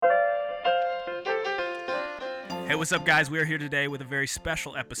Hey, what's up, guys? We are here today with a very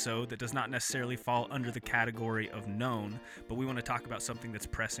special episode that does not necessarily fall under the category of known, but we want to talk about something that's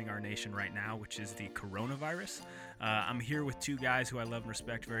pressing our nation right now, which is the coronavirus. I'm here with two guys who I love and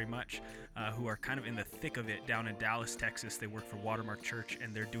respect very much, who are kind of in the thick of it down in Dallas, Texas. They work for Watermark Church,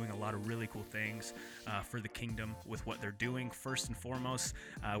 and they're doing a lot of really cool things for the kingdom with what they're doing. First and foremost,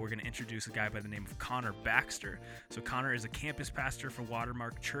 we're going to introduce a guy by the name of Connor Baxter. So Connor is a campus pastor for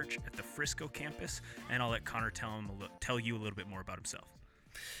Watermark Church at the Frisco campus, and I'll let Connor tell you a little bit more about himself.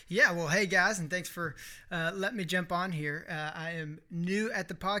 Yeah, well, hey guys, and thanks for letting me jump on here. I am new at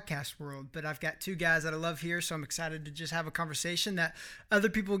the podcast world, but I've got two guys that I love here, so I'm excited to just have a conversation that other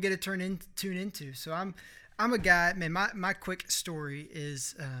people get to tune into. So I'm a guy, man, my quick story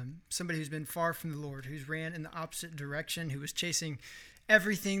is somebody who's been far from the Lord, who's ran in the opposite direction, who was chasing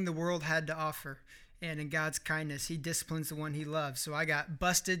everything the world had to offer. And in God's kindness, he disciplines the one he loves. So I got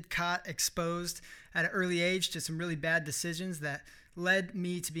busted, caught, exposed at an early age to some really bad decisions that led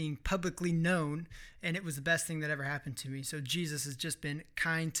me to being publicly known, and it was the best thing that ever happened to me. So Jesus has just been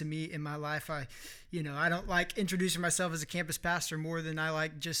kind to me in my life. I don't like introducing myself as a campus pastor more than I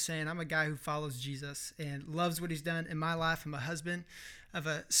like just saying I'm a guy who follows Jesus and loves what he's done in my life. I'm a husband of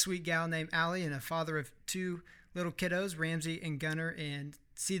a sweet gal named Allie and a father of two little kiddos, Ramsey and Gunner, and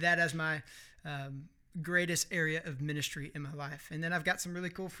see that as my greatest area of ministry in my life. And then I've got some really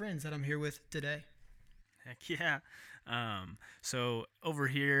cool friends that I'm here with today. Heck yeah. So over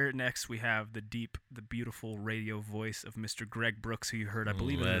here next we have the beautiful radio voice of Mr. Greg Brooks, who you heard, I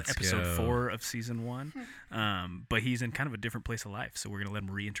believe, in episode 4 of season 1. But he's in kind of a different place of life, so we're going to let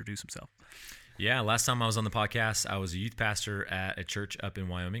him reintroduce himself. Yeah, last time I was on the podcast, I was a youth pastor at a church up in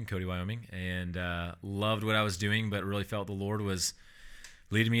Wyoming, Cody, Wyoming, and loved what I was doing, but really felt the Lord was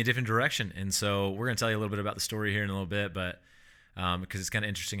leading me a different direction. And so we're going to tell you a little bit about the story here in a little bit, but because it's kind of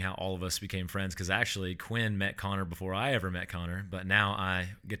interesting how all of us became friends, because actually Quinn met Connor before I ever met Connor, but now I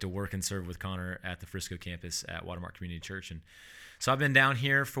get to work and serve with Connor at the Frisco campus at Watermark Community Church. And so I've been down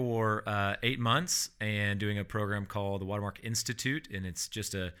here for 8 months and doing a program called the Watermark Institute, and it's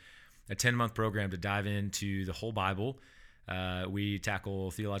just a 10-month program to dive into the whole Bible. We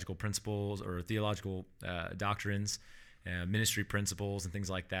tackle theological principles or theological doctrines, ministry principles and things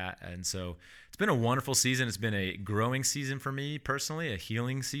like that. And so it's been a wonderful season. It's been a growing season for me personally, a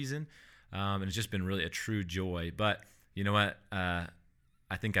healing season. And it's just been really a true joy. But you know what? I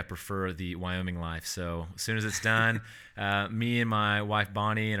think I prefer the Wyoming life. So as soon as it's done, me and my wife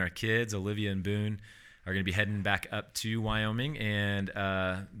Bonnie and our kids, Olivia and Boone, are going to be heading back up to Wyoming. And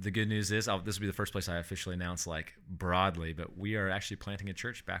the good news is, this will be the first place I officially announce broadly, but we are actually planting a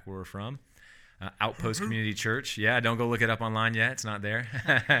church back where we're from. Outpost Community Church. Yeah, don't go look it up online yet. It's not there.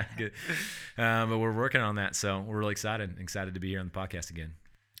 Good. But we're working on that, so we're really excited to be here on the podcast again.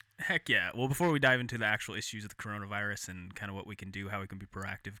 Heck yeah. Well, before we dive into the actual issues of the coronavirus and kind of what we can do, how we can be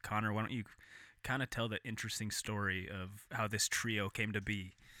proactive, Connor, why don't you kind of tell the interesting story of how this trio came to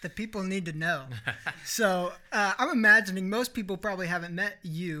be? The people need to know. So I'm imagining most people probably haven't met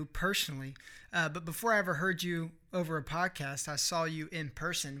you personally, but before I ever heard you over a podcast, I saw you in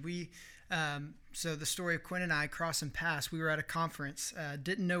person. So the story of Quinn and I crossing paths. We were at a conference,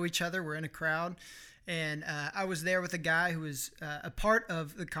 didn't know each other. We're in a crowd, and I was there with a guy who was a part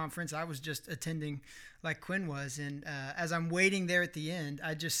of the conference. I was just attending like Quinn was, and as I'm waiting there at the end,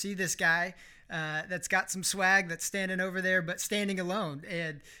 I just see this guy that's got some swag that's standing over there, but standing alone.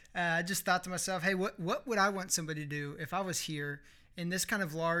 And I just thought to myself, hey, what would I want somebody to do if I was here in this kind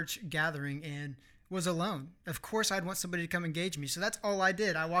of large gathering and was alone? Of course, I'd want somebody to come engage me. So that's all I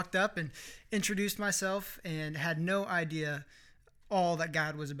did. I walked up and introduced myself and had no idea all that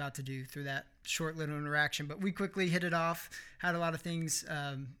God was about to do through that short little interaction. But we quickly hit it off, had a lot of things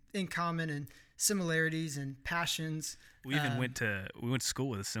in common and similarities and passions. We even went to school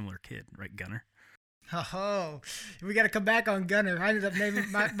with a similar kid, right, Gunner? Oh, we got to come back on Gunner. I ended up naming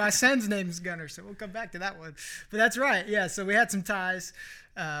my son's name is Gunner, so we'll come back to that one. But that's right. Yeah, so we had some ties.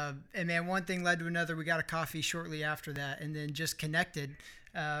 And man, one thing led to another. We got a coffee shortly after that and then just connected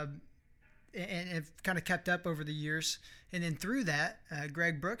and have kind of kept up over the years. And then through that,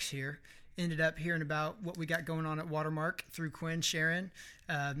 Greg Brooks here ended up hearing about what we got going on at Watermark through Quinn, Sharon.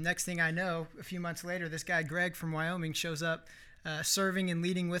 Next thing I know, a few months later, this guy Greg from Wyoming shows up serving and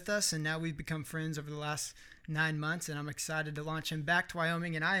leading with us, and now we've become friends over the last 9 months, and I'm excited to launch him back to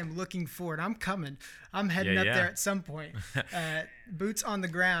Wyoming, and I am looking forward. I'm coming. I'm heading up there at some point. Boots on the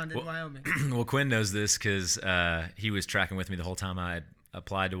ground in Wyoming. Well, Quinn knows this because he was tracking with me the whole time I had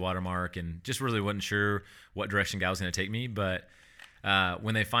applied to Watermark and just really wasn't sure what direction God was going to take me. But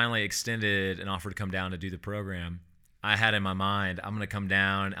when they finally extended an offer to come down to do the program, I had in my mind, I'm going to come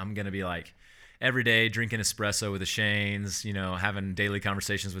down. I'm going to be every day drinking espresso with the Shanes, having daily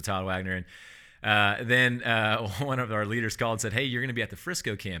conversations with Todd Wagner. And then one of our leaders called and said, hey, you're going to be at the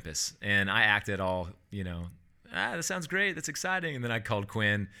Frisco campus. And I acted all, that sounds great. That's exciting. And then I called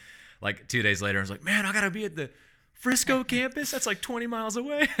Quinn like 2 days later. I was like, man, I got to be at the Frisco campus. That's like 20 miles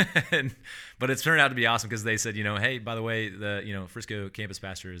away. But it's turned out to be awesome because they said, hey, by the way, the Frisco campus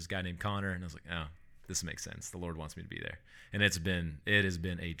pastor is a guy named Connor. And I was like, oh, this makes sense. The Lord wants me to be there. And it has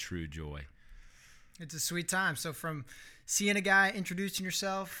been a true joy. It's a sweet time. So from seeing a guy, introducing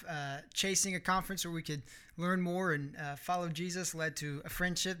yourself, chasing a conference where we could learn more and follow Jesus led to a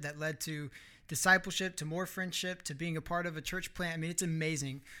friendship that led to discipleship, to more friendship, to being a part of a church plant. I mean, it's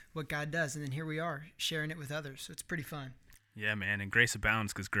amazing what God does. And then here we are sharing it with others. So it's pretty fun. Yeah, man. And grace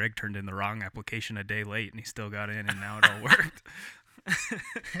abounds because Greg turned in the wrong application a day late and he still got in and now it all worked.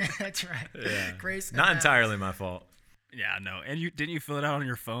 That's right. Yeah. Grace Not abounds. entirely my fault. Yeah, no. And didn't you fill it out on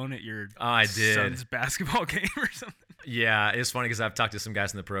your phone at your I did. son's basketball game or something? Yeah, it's funny because I've talked to some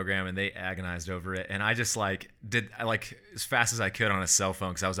guys in the program and they agonized over it, and I just did as fast as I could on a cell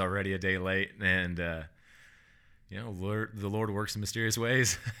phone because I was already a day late, and the Lord works in mysterious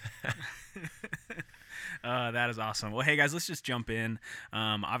ways. That is awesome. Well, hey guys, let's just jump in.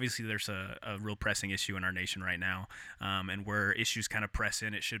 Obviously, there's a real pressing issue in our nation right now, and where issues kind of press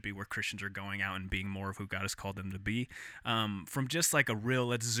in, it should be where Christians are going out and being more of who God has called them to be. From just like a real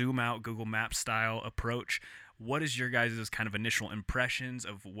let's zoom out Google Maps style approach, what is your guys' kind of initial impressions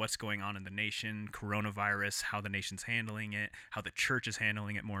of what's going on in the nation, coronavirus, how the nation's handling it, how the church is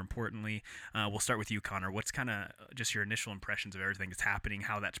handling it, more importantly? We'll start with you, Connor. What's kind of just your initial impressions of everything that's happening,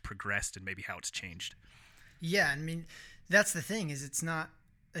 how that's progressed, and maybe how it's changed? Yeah, I mean, that's the thing is it's not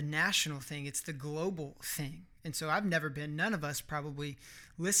a national thing. It's the global thing. And so none of us probably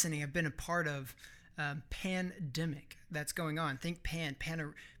listening have been a part of pandemic that's going on. Think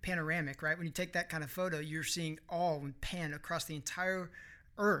panoramic, right? When you take that kind of photo, you're seeing all and pan across the entire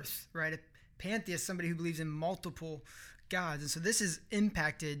earth, right? A pantheist, somebody who believes in multiple gods. And so this has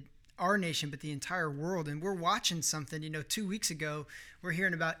impacted our nation, but the entire world. And we're watching something, 2 weeks ago, we're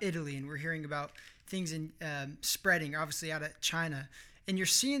hearing about Italy and we're hearing about things in spreading, obviously out of China. And you're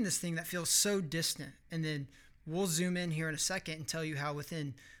seeing this thing that feels so distant. And then we'll zoom in here in a second and tell you how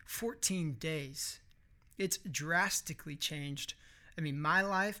within 14 days, it's drastically changed. I mean, my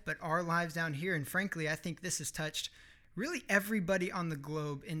life, but our lives down here. And frankly, I think this has touched really everybody on the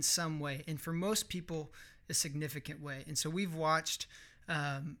globe in some way. And for most people, a significant way. And so we've watched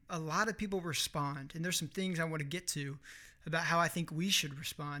a lot of people respond. And there's some things I want to get to about how I think we should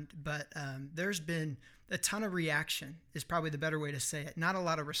respond. But there's been a ton of reaction is probably the better way to say it. Not a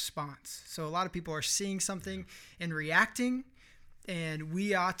lot of response. So a lot of people are seeing something and reacting. And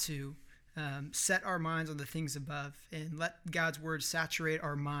we ought to set our minds on the things above and let God's word saturate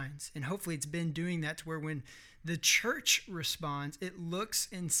our minds. And hopefully it's been doing that to where when the church responds, it looks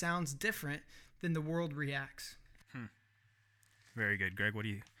and sounds different than the world reacts. Very good. Greg, what do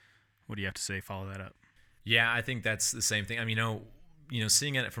you have to say? Follow that up. Yeah, I think that's the same thing. I mean,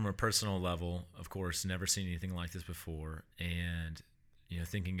 seeing it from a personal level, of course, never seen anything like this before. And,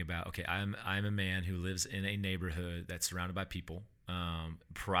 thinking about, okay, I'm a man who lives in a neighborhood that's surrounded by people.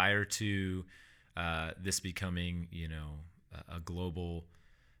 Prior to this becoming, a global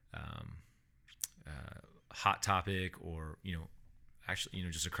hot topic or, actually,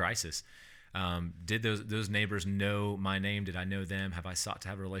 just a crisis, did those neighbors know my name? Did I know them? Have I sought to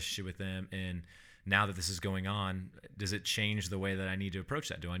have a relationship with them? And now that this is going on, does it change the way that I need to approach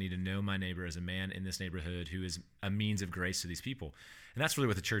that? Do I need to know my neighbor as a man in this neighborhood who is a means of grace to these people? And that's really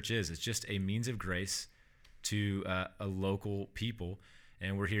what the church is. It's just a means of grace to a local people,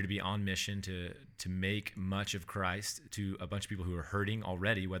 and we're here to be on mission to make much of Christ to a bunch of people who are hurting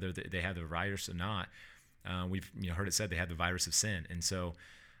already, whether they have the virus or not. We've heard it said they have the virus of sin, and so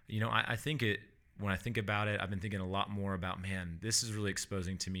I think when I think about it, I've been thinking a lot more about, man, this is really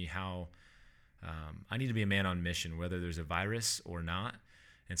exposing to me how I need to be a man on mission, whether there's a virus or not.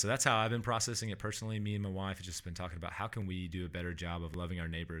 And so that's how I've been processing it personally. Me and my wife have just been talking about how can we do a better job of loving our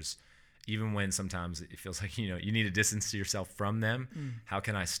neighbors, even when sometimes it feels like, you need to distance yourself from them. How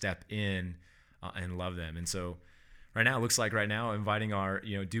can I step in and love them? And so right now, it looks like inviting our,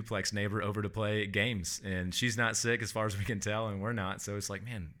 duplex neighbor over to play games, and she's not sick as far as we can tell, and we're not. So it's like,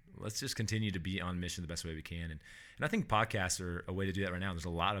 man, let's just continue to be on mission the best way we can. And I think podcasts are a way to do that right now. There's a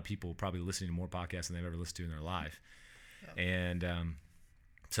lot of people probably listening to more podcasts than they've ever listened to in their life. Yeah. And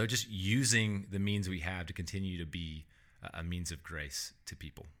so just using the means we have to continue to be a means of grace to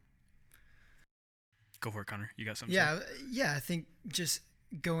people. Go for it, Connor. You got something? Yeah. I think just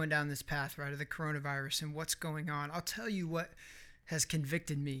going down this path, right, of the coronavirus and what's going on. I'll tell you what has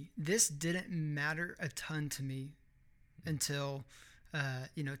convicted me. This didn't matter a ton to me until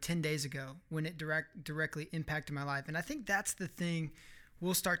 10 days ago when it directly impacted my life. And I think that's the thing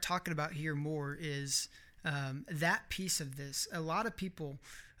we'll start talking about here more is that piece of this. A lot of people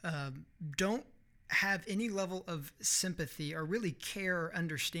don't have any level of sympathy or really care or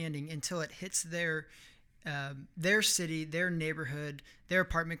understanding until it hits their city, their neighborhood, their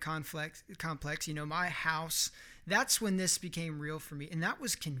apartment complex, my house. That's when this became real for me. And that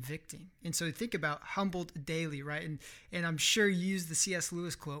was convicting. And so think about humbled daily, right? And I'm sure you use the C.S.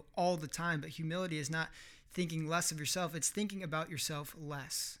 Lewis quote all the time, but humility is not thinking less of yourself. It's thinking about yourself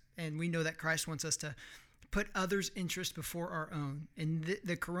less. And we know that Christ wants us to put others' interest before our own. And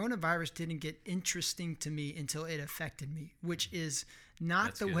the coronavirus didn't get interesting to me until it affected me, which is not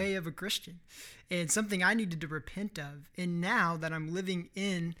That's the good. way of a Christian and something I needed to repent of. And now that I'm living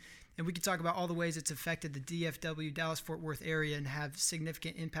in, and we can talk about all the ways it's affected the DFW, Dallas-Fort Worth area and have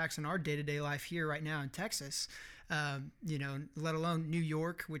significant impacts on our day-to-day life here right now in Texas, let alone New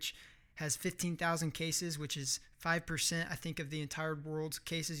York, which has 15,000 cases, which is 5%, I think, of the entire world's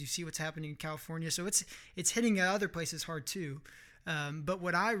cases. You see what's happening in California. So it's hitting other places hard too. But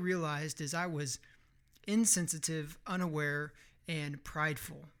what I realized is I was insensitive, unaware, and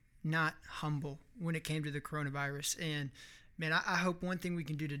prideful, not humble when it came to the coronavirus. And man, I hope one thing we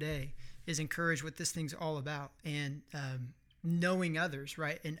can do today is encourage what this thing's all about and knowing others,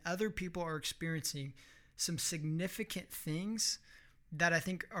 right? And other people are experiencing some significant things that I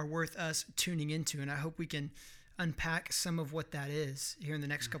think are worth us tuning into. And I hope we can unpack some of what that is here in the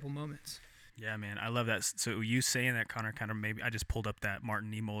next couple moments. Yeah, man, I love that. So you saying that, Connor, kind of maybe I just pulled up that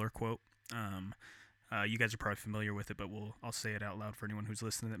Martin Niemöller quote. You guys are probably familiar with it, but I'll say it out loud for anyone who's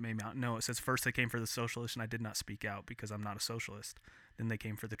listening that may not know. It says, "First they came for the socialists, and I did not speak out because I'm not a socialist. Then they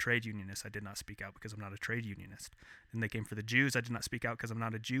came for the trade unionists. I did not speak out because I'm not a trade unionist. Then they came for the Jews. I did not speak out because I'm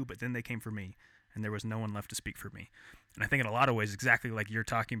not a Jew. But then they came for me, and there was no one left to speak for me." And I think in a lot of ways, exactly like you're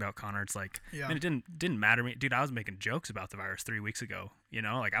talking about, Connor, it's like, man, it didn't matter to me, dude. I was making jokes about the virus 3 weeks ago.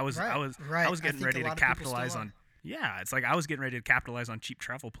 Like I was getting ready to capitalize on. Yeah, it's like I was getting ready to capitalize on cheap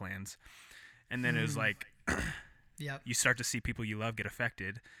travel plans, and then it was like, you start to see people you love get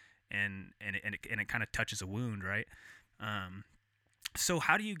affected, and it kind of touches a wound, right? So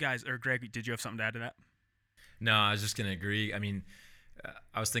how do you guys, or Greg, did you have something to add to that? No, I was just gonna agree. I mean,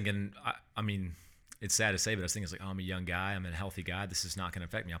 I was thinking. I mean, it's sad to say, but I was thinking, it's like, oh, I'm a young guy, I'm a healthy guy. This is not gonna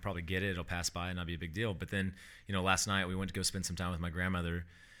affect me. I'll probably get it. It'll pass by and not be a big deal. But then, last night we went to go spend some time with my grandmother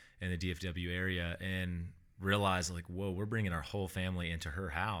in the DFW area and realized, like, whoa, we're bringing our whole family into her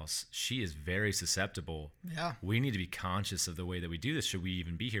house. She is very susceptible. Yeah. We need to be conscious of the way that we do this. Should we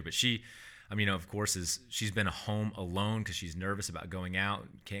even be here? But she, of course, she's been home alone because she's nervous about going out,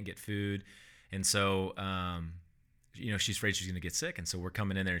 can't get food. And so, she's afraid she's going to get sick. And so we're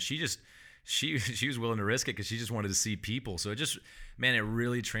coming in there, and she was willing to risk it because she just wanted to see people. So it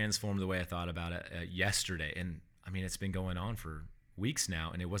really transformed the way I thought about it yesterday. And it's been going on for weeks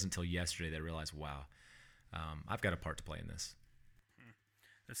now. And it wasn't until yesterday that I realized, wow, I've got a part to play in this.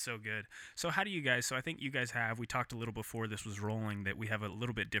 That's so good. So how do you guys, so I think you guys we talked a little before this was rolling that we have a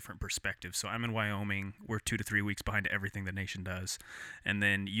little bit different perspective. So I'm in Wyoming. We're 2 to 3 weeks behind everything the nation does. And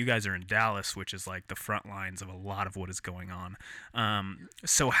then you guys are in Dallas, which is like the front lines of a lot of what is going on.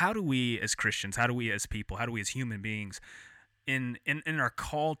 So how do we as Christians, how do we as people, how do we as human beings, in our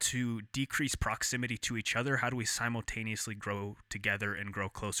call to decrease proximity to each other, how do we simultaneously grow together and grow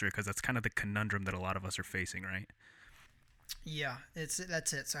closer? Because that's kind of the conundrum that a lot of us are facing, right? Yeah, that's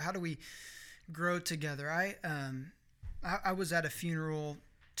it. So how do we grow together? I was at a funeral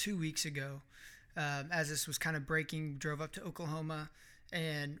 2 weeks ago as this was kind of breaking, drove up to Oklahoma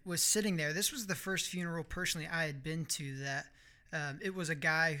and was sitting there. This was the first funeral personally I had been to that it was a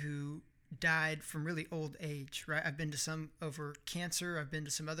guy who died from really old age, right? I've been to some over cancer. I've been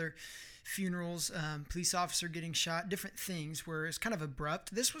to some other funerals, police officer getting shot, different things where it's kind of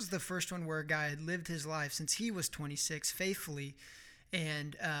abrupt. This was the first one where a guy had lived his life since he was 26 faithfully.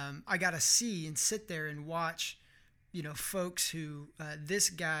 And I got to see and sit there and watch, folks who this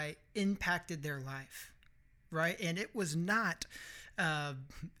guy impacted their life, right? And it was not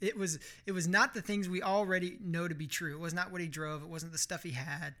it was not the things we already know to be true. It was not what he drove. It wasn't the stuff he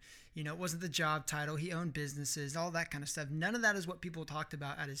had. It wasn't the job title. He owned businesses, all that kind of stuff. None of that is what people talked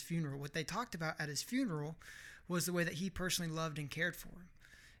about at his funeral. What they talked about at his funeral was the way that he personally loved and cared for him.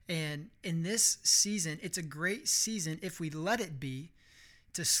 And in this season, it's a great season if we let it be,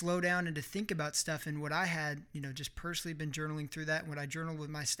 to slow down and to think about stuff. And what I had, just personally been journaling through that. And what I journaled with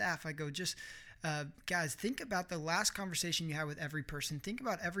my staff, I go, just Guys, think about the last conversation you had with every person. Think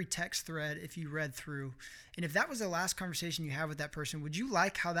about every text thread if you read through. And if that was the last conversation you had with that person, would you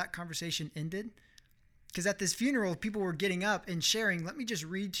like how that conversation ended? Because at this funeral, people were getting up and sharing, let me just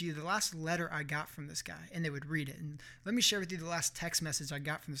read to you the last letter I got from this guy, and they would read it. And let me share with you the last text message I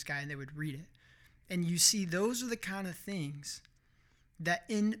got from this guy, and they would read it. And you see, those are the kind of things that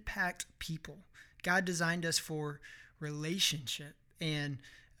impact people. God designed us for relationship. And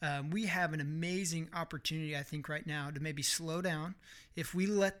we have an amazing opportunity, I think, right now to maybe slow down. If we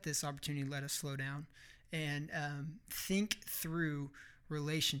let this opportunity let us slow down and think through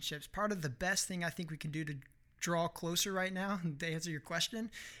relationships. Part of the best thing I think we can do to draw closer right now, to answer your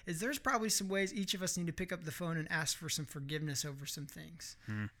question, is there's probably some ways each of us need to pick up the phone and ask for some forgiveness over some things.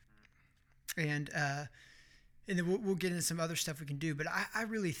 And then we'll get into some other stuff we can do. But I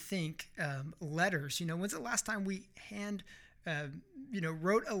really think letters, when's the last time we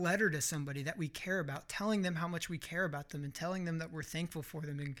wrote a letter to somebody that we care about, telling them how much we care about them and telling them that we're thankful for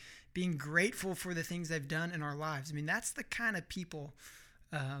them and being grateful for the things they've done in our lives. I mean, that's the kind of people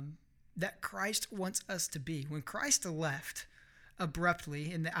that Christ wants us to be. When Christ left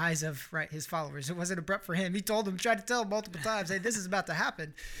abruptly in the eyes of his followers, it wasn't abrupt for him. He told them, tried to tell them multiple times, hey, this is about to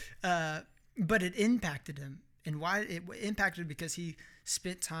happen. But it impacted him. And why it impacted him? Because he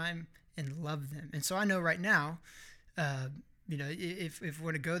spent time and loved them. And so I know right now, if we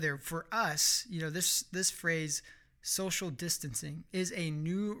want to go there, for us, this phrase, social distancing, is a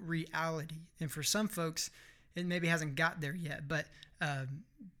new reality. And for some folks, it maybe hasn't got there yet. But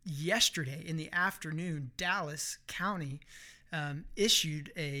yesterday in the afternoon, Dallas County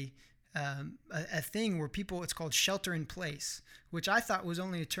issued a thing where people, it's called shelter in place, which I thought was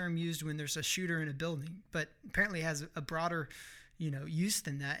only a term used when there's a shooter in a building, but apparently has a broader use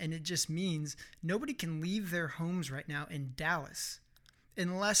than that. And it just means nobody can leave their homes right now in Dallas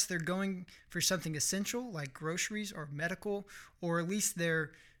unless they're going for something essential like groceries or medical, or at least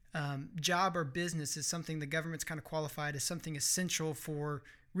their job or business is something the government's kind of qualified as something essential for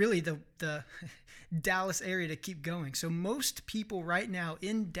really the Dallas area to keep going. So most people right now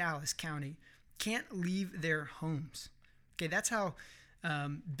in Dallas County can't leave their homes. Okay, that's how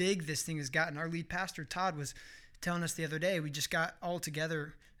big this thing has gotten. Our lead pastor, Todd, was telling us the other day, we just got all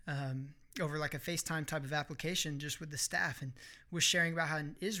together over like a FaceTime type of application just with the staff, and was sharing about how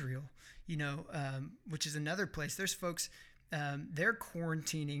in Israel, which is another place, there's folks, their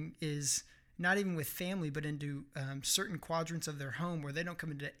quarantining is not even with family, but into certain quadrants of their home where they don't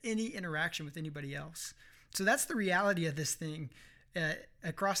come into any interaction with anybody else. So that's the reality of this thing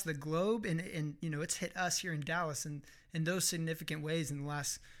across the globe, and it's hit us here in Dallas in those significant ways in the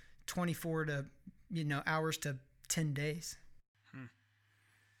last 24 to hours to 10 days.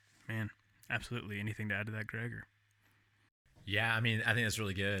 Man, absolutely. Anything to add to that, Greg? Or? Yeah, I think that's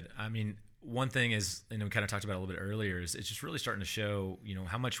really good. One thing is, we kind of talked about it a little bit earlier, is it's just really starting to show,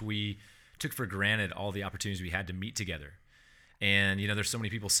 how much we took for granted all the opportunities we had to meet together. And, there's so many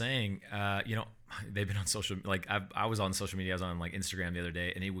people saying, they've been on social, I was on social media, I was on Instagram the other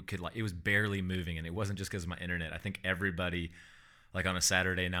day, and it was barely moving. And it wasn't just because of my internet. I think everybody, on a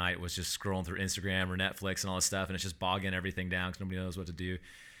Saturday night, was just scrolling through Instagram or Netflix and all this stuff, and it's just bogging everything down because nobody knows what to do.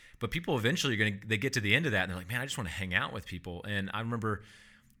 But people eventually they get to the end of that, and they're like, man, I just want to hang out with people. And I remember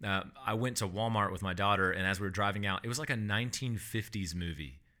I went to Walmart with my daughter, and as we were driving out, it was like a 1950s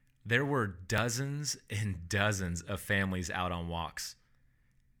movie. There were dozens and dozens of families out on walks.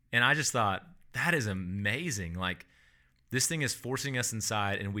 And I just thought, that is amazing. This thing is forcing us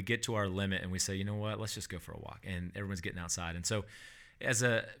inside, and we get to our limit, and we say, you know what, let's just go for a walk. And everyone's getting outside. And so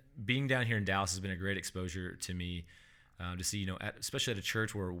being down here in Dallas has been a great exposure to me to see, especially at a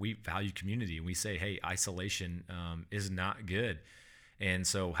church where we value community, and we say, hey, isolation is not good. And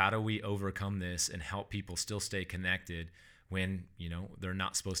so how do we overcome this and help people still stay connected when, they're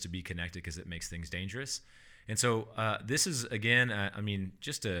not supposed to be connected because it makes things dangerous? And so this is, again,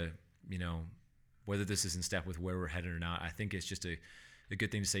 just whether this is in step with where we're headed or not, I think it's just a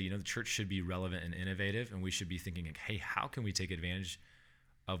good thing to say, the church should be relevant and innovative, and we should be thinking, hey, how can we take advantage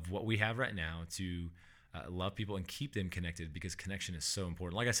of what we have right now to love people and keep them connected, because connection is so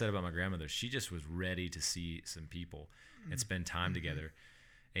important. Like I said about my grandmother, she just was ready to see some people and spend time together.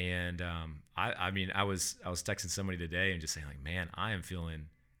 And I was texting somebody today and just saying, man, I am feeling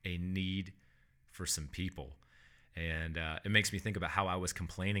a need for some people. And it makes me think about how I was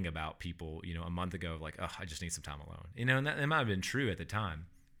complaining about people, a month ago, I just need some time alone. And that might have been true at the time,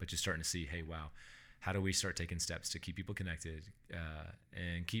 but just starting to see, hey, wow, how do we start taking steps to keep people connected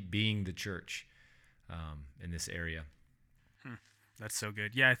and keep being the church in this area? That's so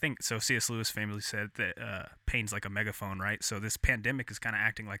good. Yeah, I think so. C.S. Lewis famously said that pain's like a megaphone, right? So this pandemic is kind of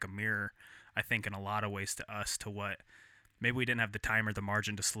acting like a mirror, I think, in a lot of ways to us, to what maybe we didn't have the time or the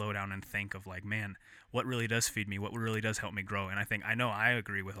margin to slow down and think of, like, man, what really does feed me? What really does help me grow? And I know I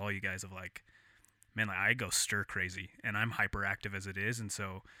agree with all you guys of, like, man, like, I go stir crazy and I'm hyperactive as it is. And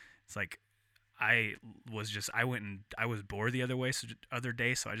so it's like, I was bored the other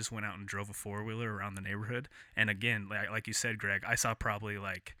day, so I just went out and drove a 4-wheeler around the neighborhood. And again, like you said, Greg, I saw probably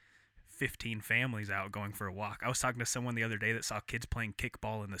like 15 families out going for a walk. I was talking to someone the other day that saw kids playing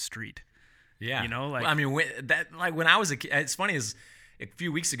kickball in the street. Yeah, you know, like, I mean, when I was a kid, it's funny, is a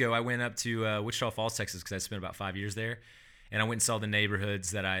few weeks ago I went up to Wichita Falls, Texas, because I spent about 5 years there, and I went and saw the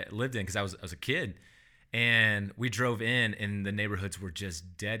neighborhoods that I lived in because I was a kid. And we drove in, and the neighborhoods were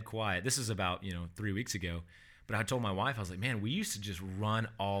just dead quiet. This is about 3 weeks ago. But I told my wife, I was like, man, we used to just run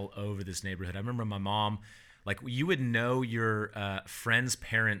all over this neighborhood. I remember my mom, like, you would know your friend's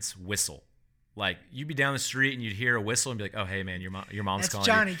parents' whistle. Like, you'd be down the street and you'd hear a whistle and be like, oh, hey, man, your mom's That's calling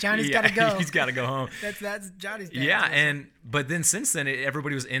Johnny. you. Johnny's got to go. He's got to go home. That's Johnny's dad. Yeah, but then since then,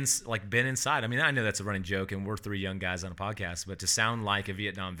 everybody was been inside. I mean, I know that's a running joke, and we're 3 young guys on a podcast, but to sound like a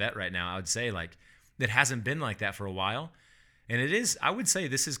Vietnam vet right now, I would say, like, it hasn't been like that for a while. And it is, I would say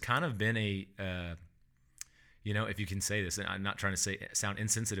this has kind of been a, if you can say this, and I'm not trying to sound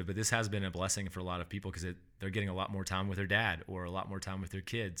insensitive, but this has been a blessing for a lot of people because they're getting a lot more time with their dad or a lot more time with their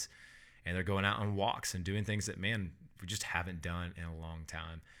kids. And they're going out on walks and doing things that, man, we just haven't done in a long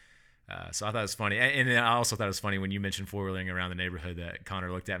time. So I thought it was funny. And I also thought it was funny when you mentioned 4-wheeling around the neighborhood that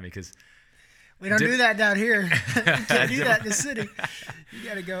Connor looked at me because we don't do that down here. You can't do that in the city. You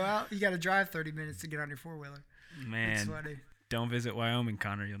got to go out. You got to drive 30 minutes to get on your 4-wheeler. Man, it's funny. Don't visit Wyoming,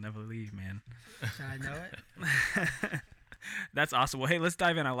 Connor. You'll never leave, man. I know it. That's awesome. Well, hey, let's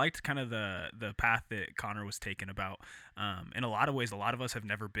dive in. I liked kind of the path that Connor was taking about. In a lot of ways, a lot of us have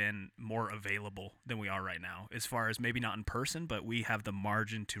never been more available than we are right now, as far as maybe not in person, but we have the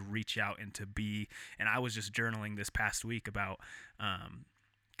margin to reach out and to be. And I was just journaling this past week about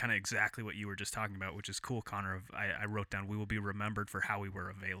kind of exactly what you were just talking about, which is cool, Connor. I wrote down, we will be remembered for how we were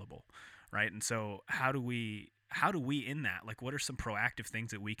available, right? And so how do we in that, like, what are some proactive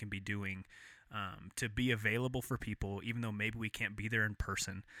things that we can be doing to be available for people, even though maybe we can't be there in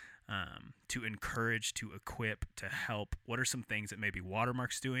person, to encourage, to equip, to help? What are some things that maybe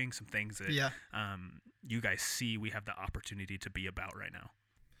Watermark's doing, some things that you guys see we have the opportunity to be about right now?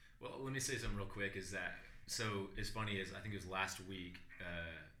 Well, let me say something real quick, is that, so as funny as, I think it was last week,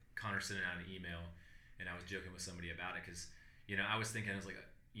 Connor sent out an email, and I was joking with somebody about it, because, I was thinking, I was like,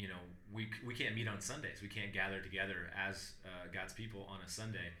 we can't meet on Sundays. We can't gather together as God's people on a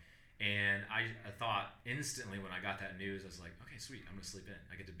Sunday. And I thought instantly when I got that news, I was like, okay, sweet, I'm going to sleep in.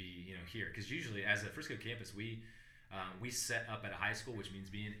 I get to be, here. Because usually as a Frisco campus, we set up at a high school, which means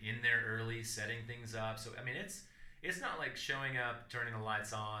being in there early, setting things up. So, I mean, it's not like showing up, turning the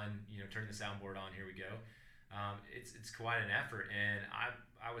lights on, turning the soundboard on, here we go. It's quite an effort. And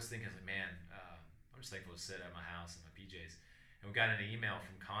I was thinking, I was like, man, I'm just thankful to sit at my house in my PJs. And we got an email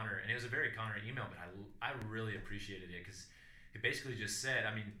from Connor, and it was a very Connor email, but I really appreciated it because it basically just said,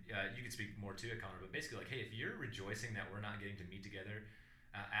 I mean, you could speak more to it, Connor, but basically like, hey, if you're rejoicing that we're not getting to meet together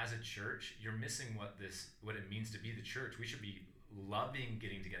as a church, you're missing what it means to be the church. We should be loving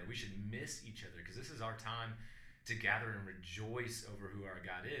getting together. We should miss each other because this is our time to gather and rejoice over who our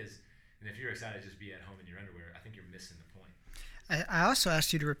God is. And if you're excited to just be at home in your underwear, I think you're missing the point. I also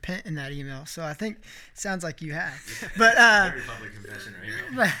asked you to repent in that email, so I think it sounds like you have. But very public confession,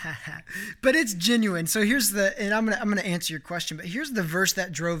 right? But it's genuine. So here's and I'm gonna answer your question. But here's the verse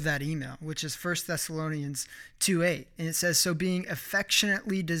that drove that email, which is 1 Thessalonians 2:8, and it says, "So being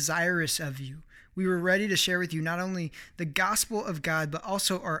affectionately desirous of you, we were ready to share with you not only the gospel of God, but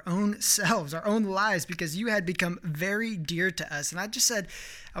also our own selves, our own lives, because you had become very dear to us." And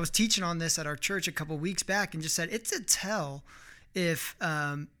I was teaching on this at our church a couple weeks back, and just said it's a tell if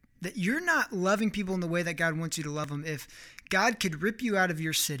that you're not loving people in the way that God wants you to love them. If God could rip you out of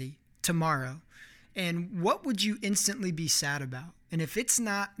your city tomorrow, and what would you instantly be sad about? And if it's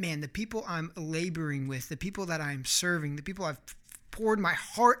not, man, the people I'm laboring with, the people that I'm serving, the people I've poured my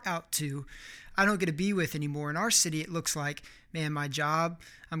heart out to, I don't get to be with anymore. In our city, it looks like, man, my job,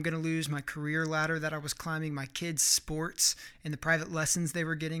 I'm going to lose my career ladder that I was climbing, my kids' sports and the private lessons they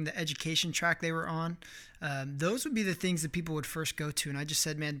were getting, the education track they were on. Those would be the things that people would first go to. And I just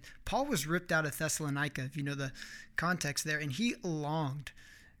said, man, Paul was ripped out of Thessalonica, if you know the context there, and he longed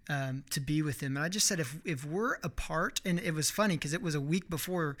to be with him. And I just said, if we're apart, and it was funny because it was a week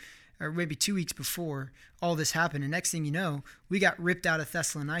before, or maybe 2 weeks before all this happened. And next thing you know, we got ripped out of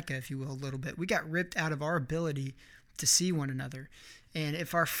Thessalonica, if you will, a little bit. We got ripped out of our ability to see one another. And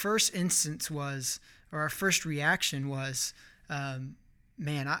if our first instance was, or our first reaction was,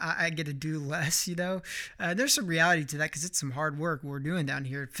 man, I get to do less, there's some reality to that because it's some hard work we're doing down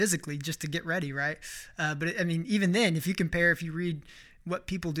here physically just to get ready, right? Even then, if you read what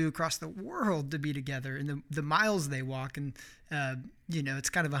people do across the world to be together and the miles they walk, and it's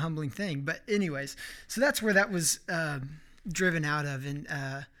kind of a humbling thing. But anyways, so that's where that was driven out of. And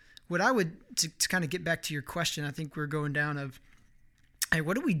what I would, to kind of get back to your question, I think we're going down of, hey,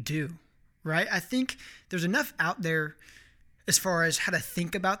 what do we do, right? I think there's enough out there as far as how to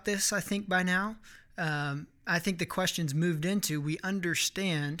think about this. I think by now, I think the question's moved into, we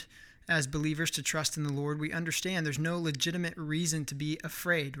understand as believers to trust in the Lord. We understand there's no legitimate reason to be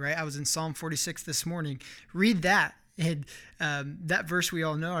afraid, right? I was in Psalm 46 this morning. Read that. And that verse we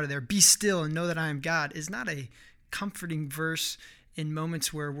all know out of there, be still and know that I am God, is not a comforting verse in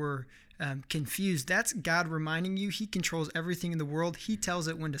moments where we're confused. That's God reminding you he controls everything in the world. He tells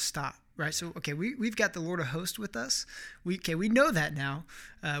it when to stop, right? So, okay, we've got the Lord of hosts with us. We know that now.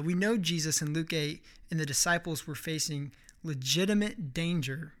 We know Jesus in Luke 8 and the disciples were facing legitimate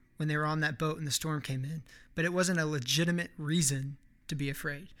danger when they were on that boat and the storm came in, but it wasn't a legitimate reason to be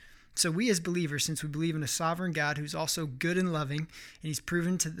afraid. So we as believers, since we believe in a sovereign God who's also good and loving, and he's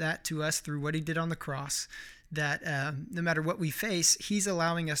proven that to us through what he did on the cross, that no matter what we face, he's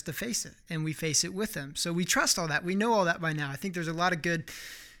allowing us to face it, and we face it with him. So we trust all that. We know all that by now. I think there's a lot of good,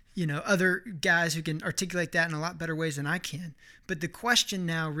 other guys who can articulate that in a lot better ways than I can. But the question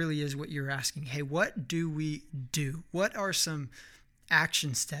now really is what you're asking. Hey, what do we do? What are some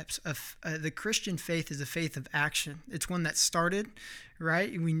action steps of the Christian faith? Is a faith of action. It's one that started,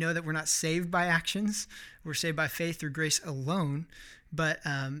 right? We know that we're not saved by actions. We're saved by faith through grace alone. But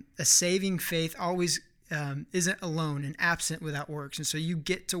a saving faith always isn't alone and absent without works. And so you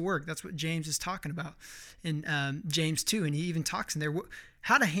get to work. That's what James is talking about in James 2. And he even talks in there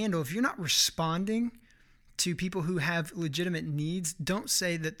how to handle, if you're not responding to people who have legitimate needs, don't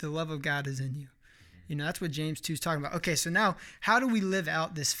say that the love of God is in you. That's what James 2 is talking about. Okay, so now how do we live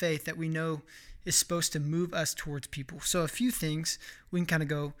out this faith that we know is supposed to move us towards people? So a few things, we can kind of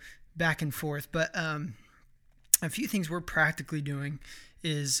go back and forth, but a few things we're practically doing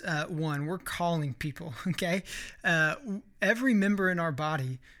is, one, we're calling people, okay? Every member in our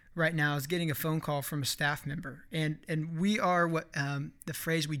body right now is getting a phone call from a staff member, and we are what the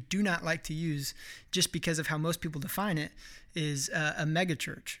phrase we do not like to use just because of how most people define it is a mega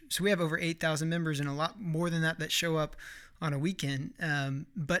church. So we have over 8,000 members and a lot more than that show up on a weekend.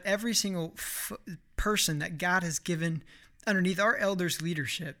 But every single person that God has given underneath our elders'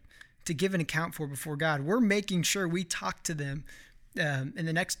 leadership to give an account for before God, we're making sure we talk to them in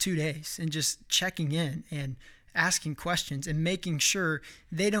the next 2 days and just checking in and asking questions and making sure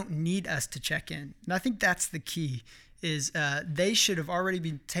they don't need us to check in. And I think that's the key, is they should have already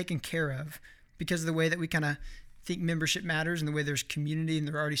been taken care of because of the way that we kind of think membership matters and the way there's community and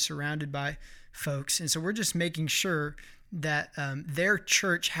they're already surrounded by folks. And so we're just making sure that their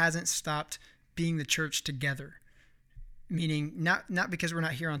church hasn't stopped being the church together. Meaning not because we're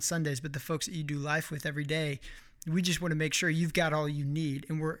not here on Sundays, but the folks that you do life with every day, we just want to make sure you've got all you need,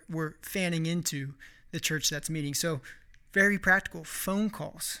 and we're fanning into the church that's meeting. So very practical phone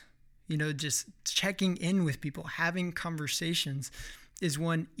calls, just checking in with people, having conversations is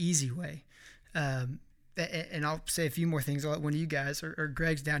one easy way. And I'll say a few more things. I'll let one of you guys or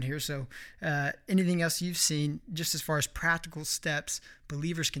Greg's down here. So anything else you've seen just as far as practical steps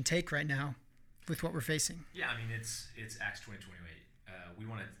believers can take right now with what we're facing? Yeah, it's Acts 20:28. We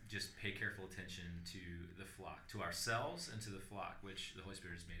want to just pay careful attention to the flock, to ourselves and to the flock, which the Holy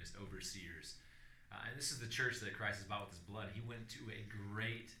Spirit has made us overseers. And this is the church that Christ has bought with his blood. He went to a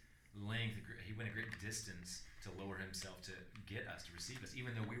great length, he went a great distance to lower himself to get us, to receive us,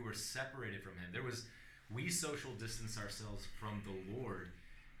 even though we were separated from him. We social distanced ourselves from the Lord,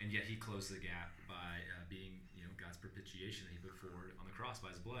 and yet he closed the gap by being, God's propitiation that he put forward on the cross by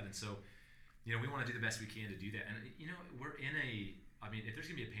his blood. And so, we want to do the best we can to do that. And, we're in if there's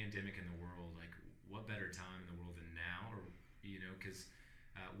going to be a pandemic in the world, like, what better time in the world than now? Or, because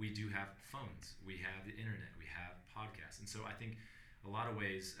we do have phones, we have the internet, we have podcasts. And so I think a lot of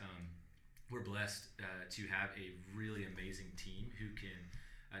ways we're blessed to have a really amazing team who can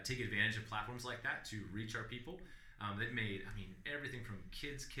take advantage of platforms like that to reach our people. They've made, everything from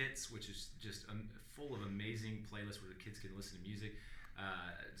kids kits, which is just full of amazing playlists where the kids can listen to music,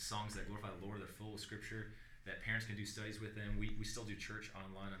 songs that glorify the Lord, they're full of scripture, that parents can do studies with them. We still do church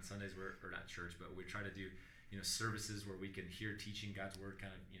online on Sundays, or not church, but we try to do services where we can hear teaching God's word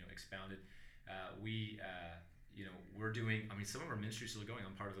kind of expounded. We're doing, some of our ministry is still going.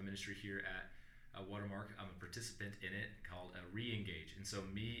 I'm part of a ministry here at Watermark. I'm a participant in it called Re-Engage. And so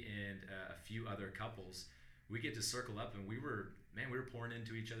me and a few other couples, we get to circle up, and we were pouring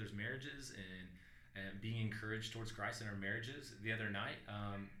into each other's marriages and being encouraged towards Christ in our marriages the other night,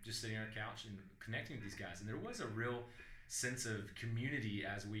 just sitting on a couch and connecting with these guys. And there was a real sense of community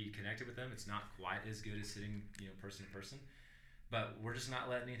as we connected with them. It's not quite as good as sitting, person to person, but we're just not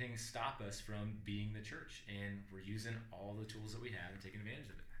letting anything stop us from being the church, and we're using all the tools that we have and taking advantage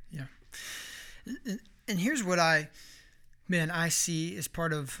of it. Yeah. And here's what I see as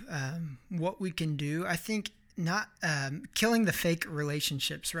part of what we can do. I think not killing the fake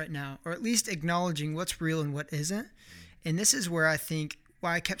relationships right now, or at least acknowledging what's real and what isn't. And this is where I think,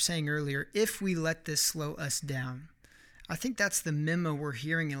 why I kept saying earlier, if we let this slow us down, I think that's the memo we're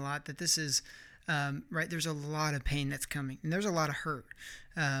hearing a lot, that this is, right, there's a lot of pain that's coming, and there's a lot of hurt.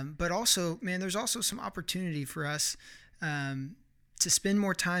 But also, there's also some opportunity for us to spend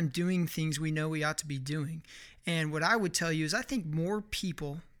more time doing things we know we ought to be doing. And what I would tell you is, I think more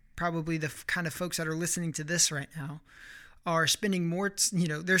people, probably the kind of folks that are listening to this right now, are spending more,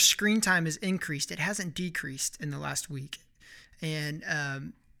 their screen time is increased. It hasn't decreased in the last week. And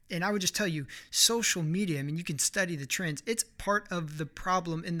I would just tell you, social media, you can study the trends. It's part of the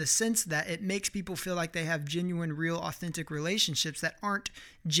problem in the sense that it makes people feel like they have genuine, real, authentic relationships that aren't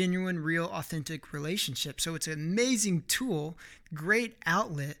genuine, real, authentic relationships. So it's an amazing tool, great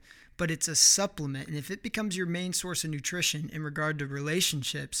outlet, but it's a supplement. And if it becomes your main source of nutrition in regard to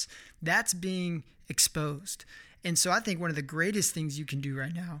relationships, that's being exposed. And so I think one of the greatest things you can do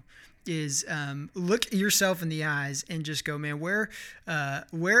right now is look yourself in the eyes and just go, man, where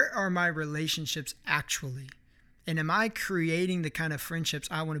are my relationships actually? And am I creating the kind of friendships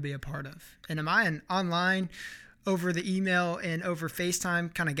I want to be a part of? And am I an online, over the email and over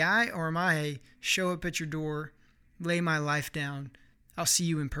FaceTime kind of guy? Or am I a show up at your door, lay my life down, I'll see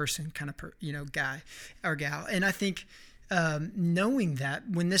you in person kind of guy or gal? And I think knowing that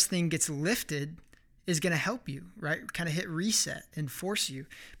when this thing gets lifted is going to help you, right? Kind of hit reset and force you.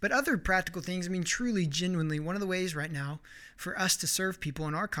 But other practical things, truly, genuinely, one of the ways right now for us to serve people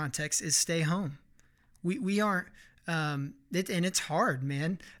in our context is stay home. We aren't, and it's hard,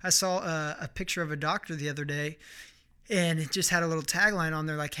 man. I saw a picture of a doctor the other day, and it just had a little tagline on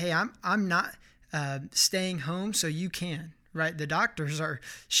there like, hey, I'm not staying home so you can. Right? The doctors are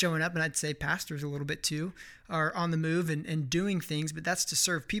showing up, and I'd say pastors a little bit too, are on the move and doing things, but that's to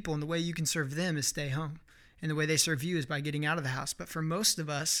serve people. And the way you can serve them is stay home. And the way they serve you is by getting out of the house. But for most of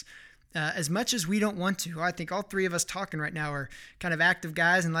us, as much as we don't want to, I think all three of us talking right now are kind of active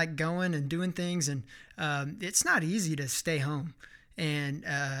guys and like going and doing things. And it's not easy to stay home and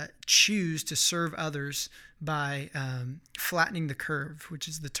choose to serve others by flattening the curve, which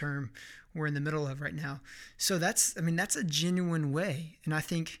is the term we're in the middle of right now. So that's a genuine way. And I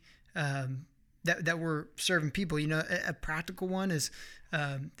think that we're serving people. A practical one is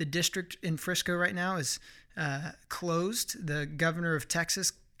the district in Frisco right now is closed. The governor of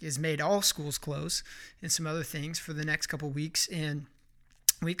Texas has made all schools close and some other things for the next couple of weeks. And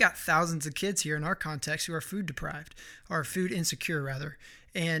we've got thousands of kids here in our context who are food deprived, or food insecure rather,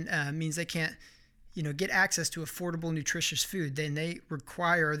 and means they can't get access to affordable, nutritious food. Then they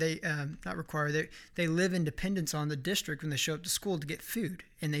they live in dependence on the district when they show up to school to get food.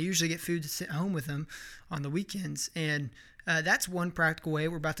 And they usually get food to sit home with them on the weekends. And that's one practical way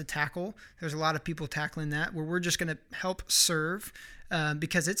we're about to tackle. There's a lot of people tackling that, where we're just going to help serve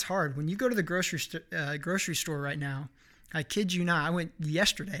because it's hard. When you go to the grocery store right now, I kid you not, I went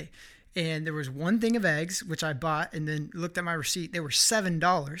yesterday, and there was one thing of eggs, which I bought, and then looked at my receipt. They were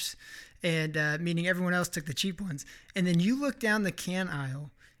 $7. And meaning everyone else took the cheap ones. And then you look down the can aisle,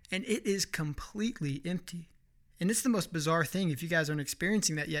 and it is completely empty. And it's the most bizarre thing, if you guys aren't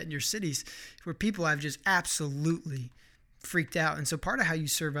experiencing that yet in your cities, where people have just absolutely freaked out. And so part of how you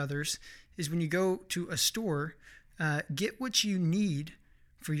serve others is when you go to a store, get what you need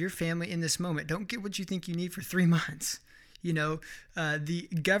for your family in this moment. Don't get what you think you need for 3 months. The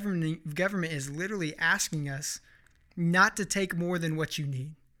government is literally asking us not to take more than what you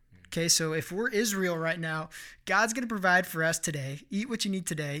need. Okay, so if we're Israel right now, God's going to provide for us today. Eat what you need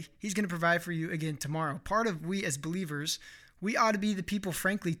today. He's going to provide for you again tomorrow. Part of we as believers, we ought to be the people,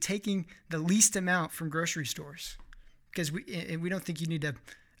 frankly, taking the least amount from grocery stores, because we don't think you need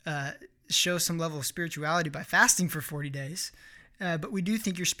to show some level of spirituality by fasting for 40 days. But we do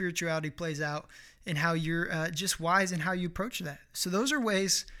think your spirituality plays out in how you're just wise in how you approach that. So those are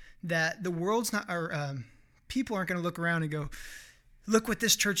ways that the world's not, or people aren't going to look around and go, look what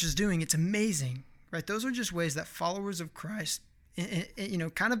this church is doing. It's amazing, right? Those are just ways that followers of Christ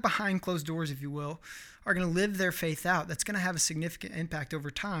kind of behind closed doors, if you will, are going to live their faith out. That's going to have a significant impact over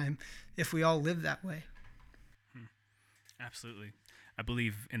time if we all live that way. Absolutely. I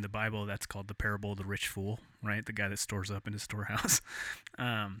believe in the Bible that's called the parable of the rich fool, right? The guy that stores up in his storehouse.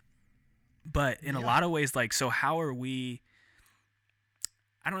 But in a lot of ways, like, so how are we,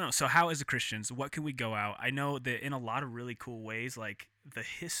 I don't know. So how, as Christians, what can we go out? I know that in a lot of really cool ways, like the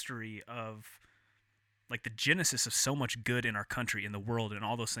history of, like the genesis of so much good in our country, in the world, and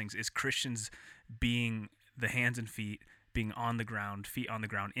all those things is Christians being the hands and feet, being on the ground, feet on the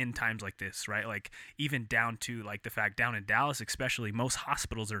ground in times like this, right? Like even down to like the fact down in Dallas, especially, most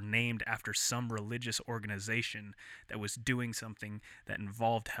hospitals are named after some religious organization that was doing something that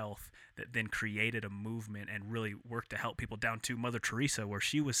involved health, that then created a movement and really worked to help people, down to Mother Teresa, where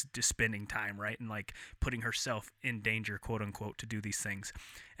she was just spending time, right? And like putting herself in danger, quote unquote, to do these things.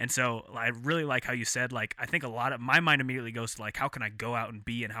 And so I really like how you said, like, I think a lot of my mind immediately goes to like, how can I go out and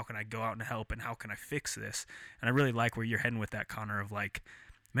be, and how can I go out and help, and how can I fix this? And I really like where you're heading with that, Connor, of like,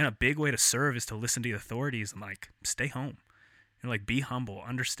 man, a big way to serve is to listen to the authorities and like stay home. Like be humble,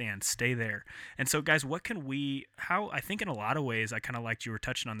 understand, stay there. And so guys, what can we, I think in a lot of ways, I kind of liked you were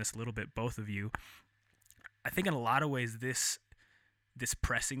touching on this a little bit, both of you. I think in a lot of ways, this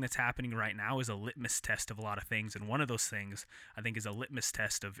pressing that's happening right now is a litmus test of a lot of things. And one of those things, I think, is a litmus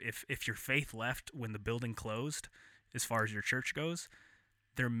test of if your faith left when the building closed, as far as your church goes,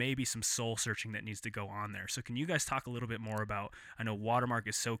 there may be some soul searching that needs to go on there. So can you guys talk a little bit more about, I know Watermark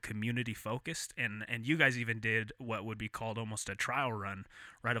is so community focused, and you guys even did what would be called almost a trial run,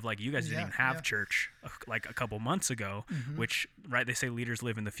 right? Of like, you guys didn't even have church like a couple months ago, which, right, they say leaders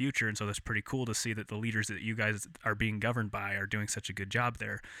live in the future. And so that's pretty cool to see that the leaders that you guys are being governed by are doing such a good job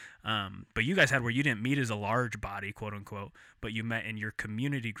there. But you guys had where you didn't meet as a large body, quote unquote, but you met in your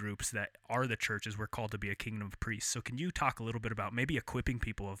community groups that are the churches. We're called to be a kingdom of priests. So can you talk a little bit about maybe equipping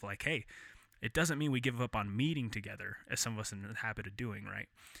people of like, hey, it doesn't mean we give up on meeting together, as some of us are in the habit of doing, right?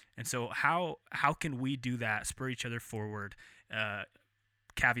 And so how can we do that, spur each other forward?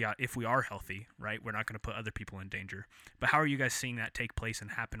 Caveat, if we are healthy, right, we're not going to put other people in danger. But how are you guys seeing that take place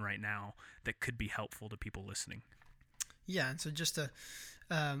and happen right now that could be helpful to people listening? Yeah, and so just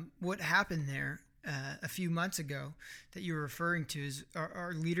what happened there a few months ago that you were referring to is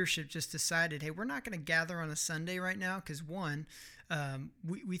our leadership just decided, hey, we're not going to gather on a Sunday right now because, one,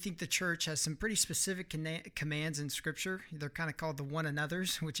 we think the church has some pretty specific commands in Scripture. They're kind of called the one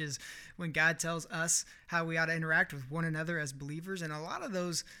another's, which is when God tells us how we ought to interact with one another as believers. And a lot of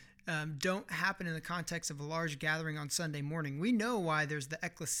those don't happen in the context of a large gathering on Sunday morning. We know why there's the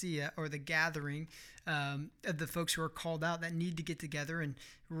ecclesia, or the gathering of the folks who are called out that need to get together and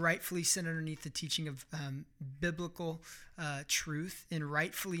rightfully sit underneath the teaching of biblical truth, and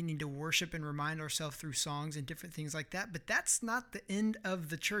rightfully need to worship and remind ourselves through songs and different things like that. But that's not the end of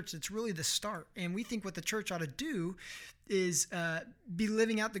the church. It's really the start. And we think what the church ought to do is be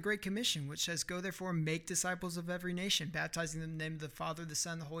living out the Great Commission, which says, go therefore and make disciples of every nation, baptizing them in the name of the Father, the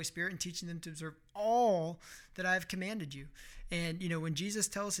Son, the Holy Spirit, and teaching them to observe all that I have commanded you. And, when Jesus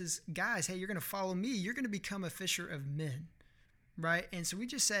tells his guys, hey, you're going to follow me, you're going to become a fisher of men, right? And so we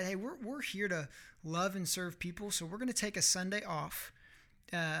just said, hey, we're here to love and serve people, so we're going to take a Sunday off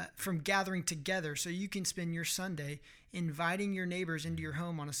from gathering together so you can spend your Sunday inviting your neighbors into your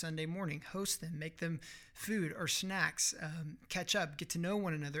home on a Sunday morning, host them, make them food or snacks, catch up, get to know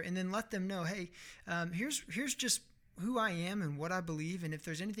one another, and then let them know, hey, here's just who I am and what I believe, and if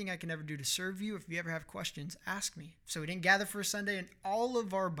there's anything I can ever do to serve you, if you ever have questions, ask me. So we didn't gather for a Sunday, and all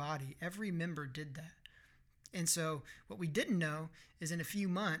of our body, every member did that. And so what we didn't know is in a few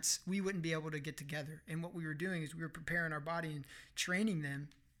months, we wouldn't be able to get together. And what we were doing is we were preparing our body and training them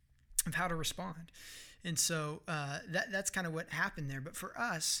of how to respond. And so that's kind of what happened there. But for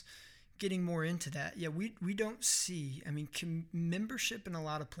us, getting more into that, we don't see, membership in a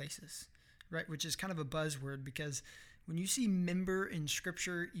lot of places, right? Which is kind of a buzzword, because when you see member in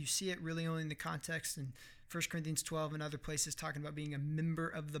Scripture, you see it really only in the context in 1 Corinthians 12 and other places talking about being a member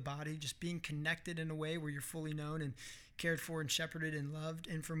of the body, just being connected in a way where you're fully known and cared for and shepherded and loved.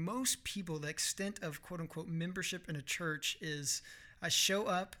 And for most people, the extent of quote unquote membership in a church is I show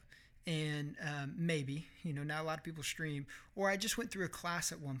up and maybe, now a lot of people stream, or I just went through a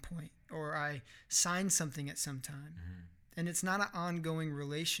class at one point, or I signed something at some time. Mm-hmm. And it's not an ongoing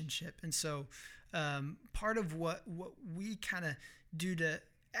relationship. And so part of what we kind of do to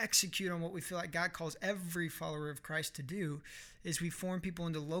execute on what we feel like God calls every follower of Christ to do is we form people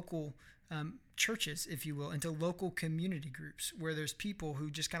into local churches, if you will, into local community groups where there's people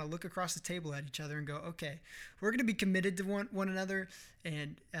who just kind of look across the table at each other and go, okay, we're going to be committed to one another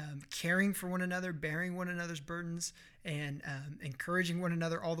and caring for one another, bearing one another's burdens, and encouraging one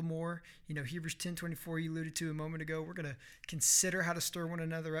another all the more. Hebrews 10:24 you alluded to a moment ago. We're going to consider how to stir one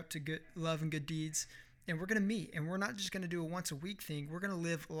another up to good love and good deeds. And we're going to meet, and we're not just going to do a once a week thing. We're going to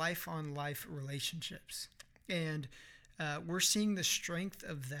live life on life relationships. And we're seeing the strength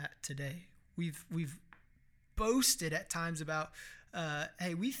of that today. We've boasted at times about,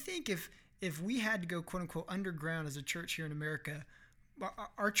 hey, we think if we had to go quote unquote underground as a church here in America,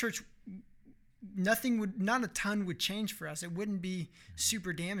 our church, not a ton would change for us. It wouldn't be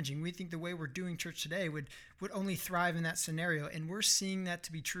super damaging. We think the way we're doing church today would only thrive in that scenario. And we're seeing that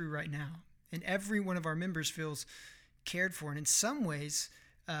to be true right now. And every one of our members feels cared for. And in some ways,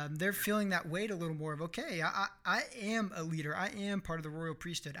 they're feeling that weight a little more of, okay, I am a leader. I am part of the royal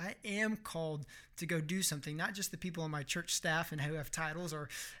priesthood. I am called to go do something, not just the people on my church staff and who have titles or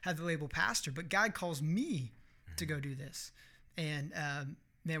have the label pastor, but God calls me to go do this. And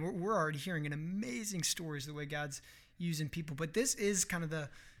man, we're already hearing an amazing stories the way God's using people. But this is kind of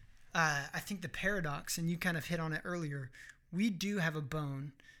I think the paradox, and you kind of hit on it earlier. We do have a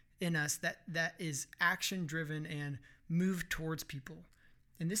bone in us that is action driven and move towards people.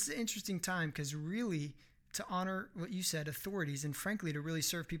 And this is an interesting time because really to honor what you said, authorities, and frankly to really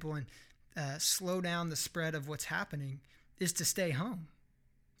serve people and slow down the spread of what's happening is to stay home.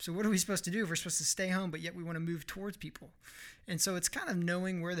 So what are we supposed to do? We're supposed to stay home, but yet we want to move towards people. And so it's kind of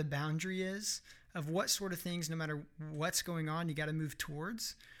knowing where the boundary is of what sort of things, no matter what's going on, you got to move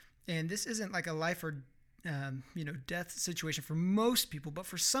towards. And this isn't like a life or death situation for most people, but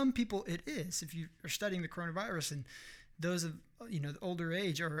for some people it is. If you are studying the coronavirus and those of the older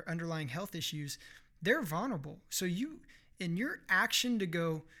age or underlying health issues, they're vulnerable. So you, in your action to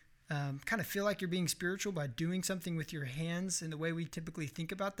go kind of feel like you're being spiritual by doing something with your hands in the way we typically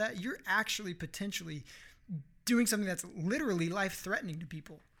think about that, you're actually potentially doing something that's literally life-threatening to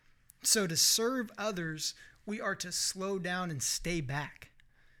people. So to serve others, we are to slow down and stay back.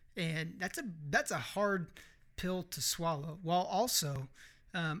 And that's a hard pill to swallow. While also,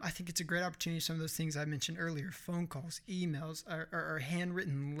 I think it's a great opportunity. Some of those things I mentioned earlier, phone calls, emails, or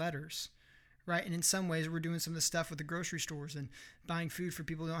handwritten letters, right? And in some ways, we're doing some of the stuff with the grocery stores and buying food for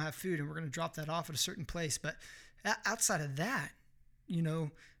people who don't have food, and we're going to drop that off at a certain place. But outside of that,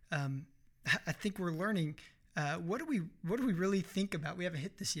 I think we're learning what do we really think about? We haven't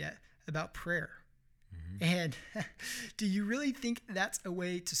hit this yet about prayer. And do you really think that's a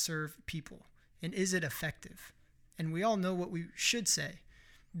way to serve people? And is it effective? And we all know what we should say,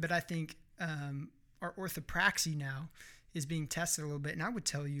 but I think our orthopraxy now is being tested a little bit. And I would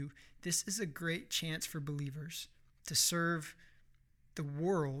tell you, this is a great chance for believers to serve the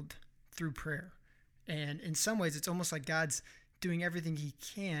world through prayer. And in some ways, it's almost like God's doing everything he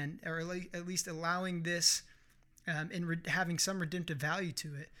can, or at least allowing this and having some redemptive value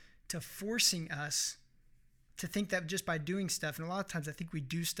to it, to forcing us to think that just by doing stuff, and a lot of times I think we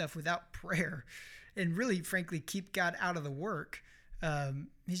do stuff without prayer and really, frankly, keep God out of the work.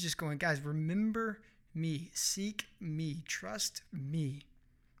 He's just going, guys, remember me, seek me, trust me.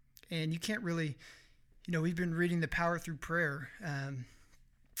 And you can't really, we've been reading The Power Through Prayer.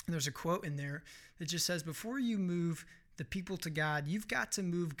 There's a quote in there that just says, before you move the people to God, you've got to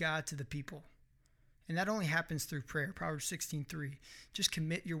move God to the people. And that only happens through prayer. Proverbs 16:3. Just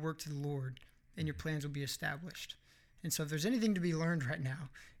commit your work to the Lord, and your plans will be established. And so if there's anything to be learned right now,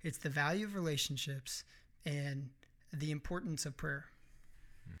 it's the value of relationships and the importance of prayer.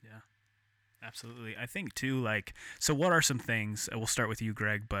 Yeah, absolutely. I think too, so what are some things, we'll start with you,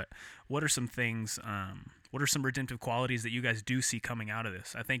 Greg, but what are some things, what are some redemptive qualities that you guys do see coming out of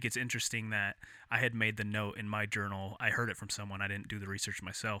this? I think it's interesting that I had made the note in my journal. I heard it from someone. I didn't do the research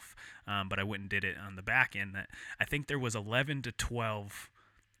myself, but I went and did it on the back end, that I think there was 11 to 12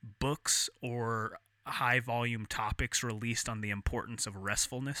 books or high volume topics released on the importance of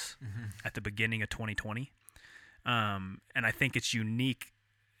restfulness at the beginning of 2020. And I think it's unique.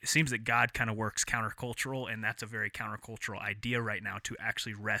 It seems that God kind of works countercultural, and that's a very countercultural idea right now, to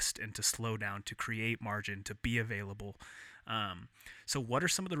actually rest and to slow down, to create margin, to be available. So what are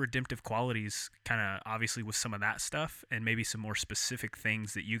some of the redemptive qualities, kind of obviously with some of that stuff, and maybe some more specific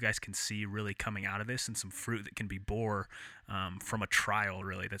things that you guys can see really coming out of this, and some fruit that can be bore from a trial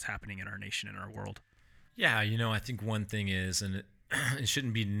really that's happening in our nation and our world? Yeah, I think one thing is, and it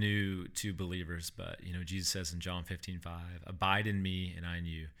shouldn't be new to believers, but Jesus says in John 15:5, "Abide in me, and I in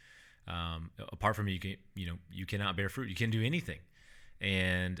you. Apart from me, you cannot bear fruit. You can't do anything."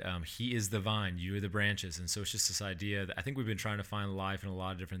 And he is the vine, you are the branches. And so it's just this idea that I think we've been trying to find life in a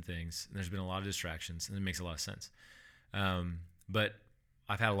lot of different things. And there's been a lot of distractions, and it makes a lot of sense. But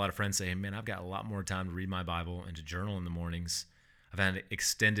I've had a lot of friends say, man, I've got a lot more time to read my Bible and to journal in the mornings. I've had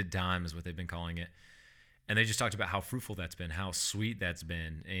extended time is what they've been calling it. And they just talked about how fruitful that's been, how sweet that's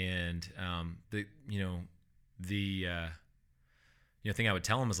been. And the thing I would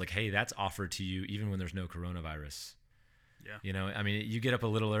tell them is like, hey, that's offered to you even when there's no coronavirus. Yeah. I mean, you get up a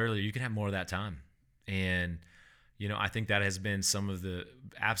little earlier, you can have more of that time. And, I think that has been some of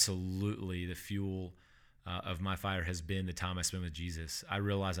absolutely the fuel of my fire has been the time I spend with Jesus. I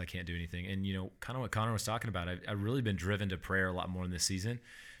realize I can't do anything. And, kind of what Connor was talking about, I've really been driven to prayer a lot more in this season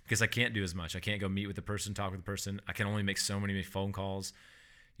because I can't do as much. I can't go meet with the person, talk with the person. I can only make so many phone calls.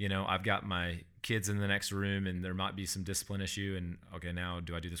 I've got my kids in the next room and there might be some discipline issue. And okay, now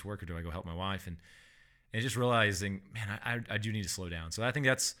do I do this work or do I go help my wife? And just realizing, man, I do need to slow down. So I think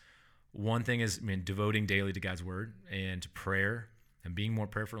that's one thing is, devoting daily to God's word and to prayer and being more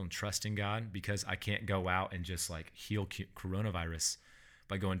prayerful and trusting God, because I can't go out and just like heal coronavirus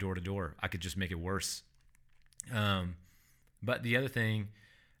by going door to door. I could just make it worse. But the other thing,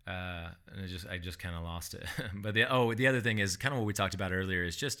 and I just kind of lost it. But the other thing is kind of what we talked about earlier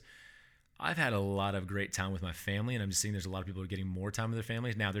is just, I've had a lot of great time with my family, and I'm just seeing there's a lot of people who are getting more time with their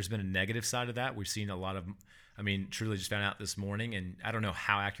families. Now, there's been a negative side of that. We've seen a lot of, truly just found out this morning, and I don't know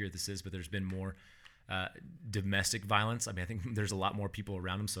how accurate this is, but there's been more domestic violence. I think there's a lot more people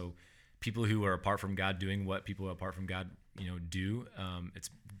around them. So people who are apart from God doing what people apart from God, do. It's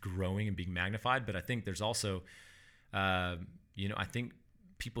growing and being magnified. But I think there's also, I think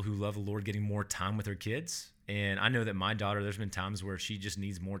people who love the Lord getting more time with their kids. And I know that my daughter, there's been times where she just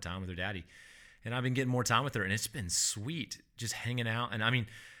needs more time with her daddy. And I've been getting more time with her, and it's been sweet just hanging out. And I mean,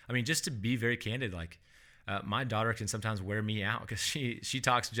 just to be very candid, like my daughter can sometimes wear me out because she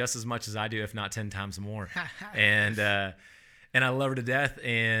talks just as much as I do, if not 10 times more. And I love her to death.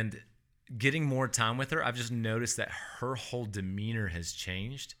 And getting more time with her, I've just noticed that her whole demeanor has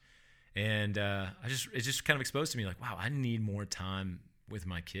changed. And it's just kind of exposed to me like, wow, I need more time with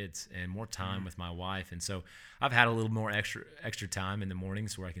my kids and more time with my wife. And so I've had a little more extra time in the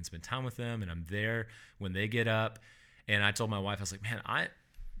mornings where I can spend time with them, and I'm there when they get up. And I told my wife, I was like, man,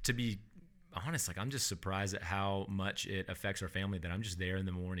 to be honest, like I'm just surprised at how much it affects our family that I'm just there in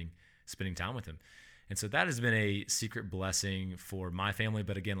the morning spending time with them. And so that has been a secret blessing for my family.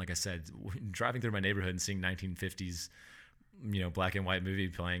 But again, like I said, driving through my neighborhood and seeing 1950s, black and white movie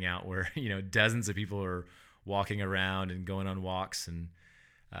playing out where, dozens of people are walking around and going on walks, and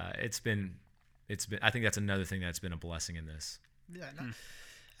it's been. I think that's another thing that's been a blessing in this. Yeah,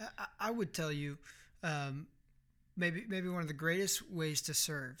 I would tell you, maybe one of the greatest ways to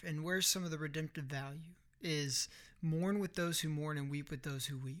serve, and where's some of the redemptive value, is mourn with those who mourn and weep with those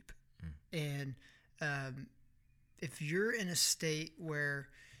who weep. And if you're in a state where,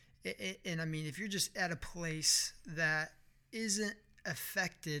 if you're just at a place that isn't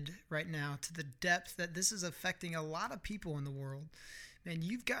affected right now to the depth that this is affecting a lot of people in the world, man,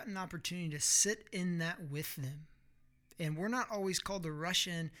 you've got an opportunity to sit in that with them. And we're not always called to rush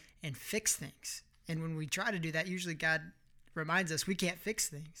in and fix things. And when we try to do that, usually God reminds us we can't fix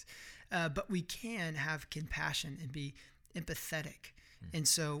things, but we can have compassion and be empathetic. And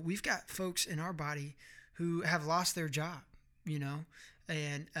so we've got folks in our body who have lost their job,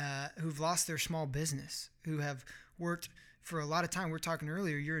 and who've lost their small business, who have worked for a lot of time. We're talking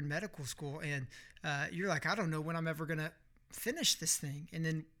earlier, you're in medical school, and you're like, I don't know when I'm ever going to finish this thing. And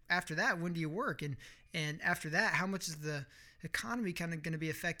then after that, when do you work? And after that, how much is the economy kind of going to be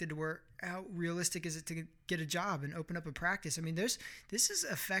affected to where, how realistic is it to get a job and open up a practice? This is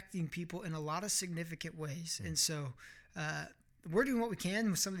affecting people in a lot of significant ways. And so we're doing what we can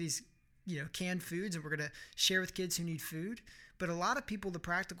with some of these, canned foods, and we're going to share with kids who need food. But a lot of people, the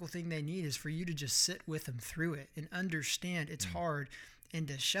practical thing they need is for you to just sit with them through it and understand it's hard, and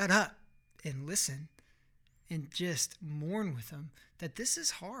to shut up and listen and just mourn with them that this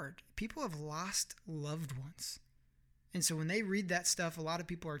is hard. People have lost loved ones. And so when they read that stuff, a lot of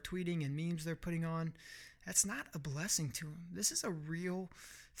people are tweeting and memes they're putting on. That's not a blessing to them. This is a real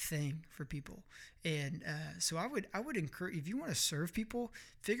thing for people. And so I would encourage, if you want to serve people,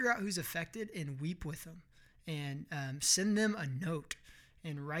 figure out who's affected and weep with them, and send them a note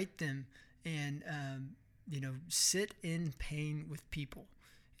and write them, and sit in pain with people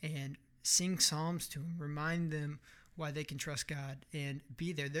and sing psalms to them, remind them why they can trust God and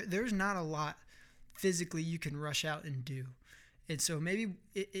be there. There's not a lot physically you can rush out and do. And so maybe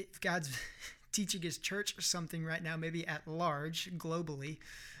if God's teaching his church or something right now, maybe at large, globally,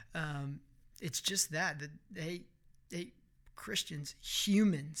 it's just that hey, Christians,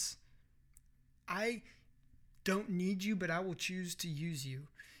 humans. I don't need you, but I will choose to use you.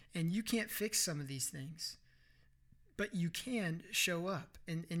 And you can't fix some of these things, but you can show up.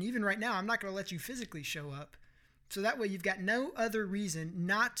 And even right now, I'm not going to let you physically show up. So that way you've got no other reason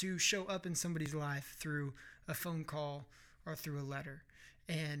not to show up in somebody's life through a phone call or through a letter,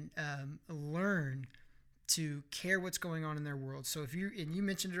 and learn to care what's going on in their world. So if you, and you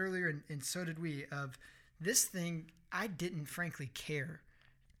mentioned it earlier, and so did we, of this thing, I didn't frankly care.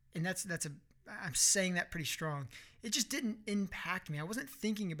 And I'm saying that pretty strong. It just didn't impact me. I wasn't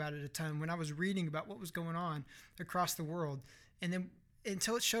thinking about it a ton when I was reading about what was going on across the world. And then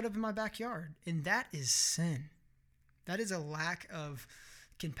until it showed up in my backyard. And that is sin. That is a lack of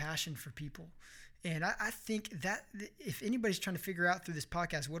compassion for people. And I think that if anybody's trying to figure out through this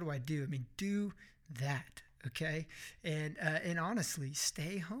podcast, what do I do? I mean, do that, okay? And honestly,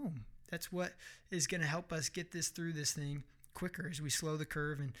 stay home. That's what is going to help us get this through this thing quicker as we slow the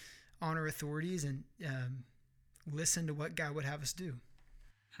curve and honor authorities and listen to what God would have us do.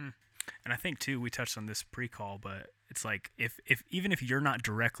 And I think too, we touched on this pre-call, but it's like if even if you're not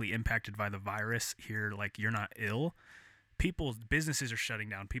directly impacted by the virus here, like you're not ill, people's businesses are shutting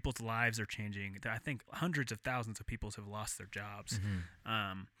down, people's lives are changing. I think hundreds of thousands of people have lost their jobs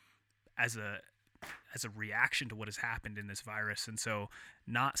as a reaction to what has happened in this virus. And so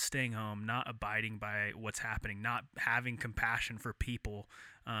not staying home, not abiding by what's happening, not having compassion for people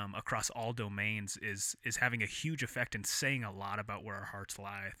across all domains is having a huge effect and saying a lot about where our hearts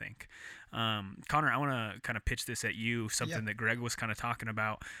lie, I think. Connor, I want to kind of pitch this at you, something that Greg was kind of talking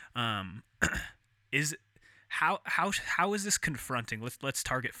about. Is how is this confronting? Let's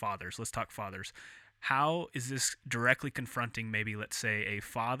target fathers. Let's talk fathers. How is this directly confronting maybe, let's say, a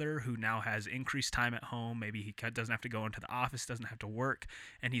father who now has increased time at home? Maybe he doesn't have to go into the office, doesn't have to work,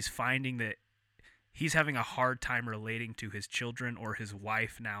 and he's finding that he's having a hard time relating to his children or his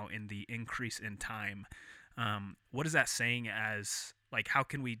wife now in the increase in time. What is that saying as, like, how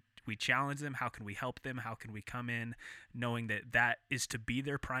can we challenge them? How can we help them? How can we come in knowing that is to be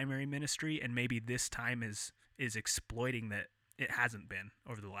their primary ministry, and maybe this time is exploiting that it hasn't been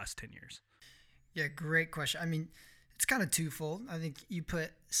over the last 10 years? Yeah, great question. I mean, it's kind of twofold. I think you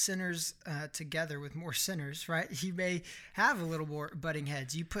put sinners together with more sinners, right? You may have a little more butting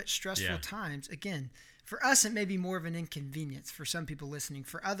heads. You put stressful times. Again, for us, it may be more of an inconvenience for some people listening.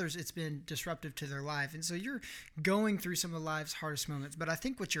 For others, it's been disruptive to their life. And so you're going through some of life's hardest moments. But I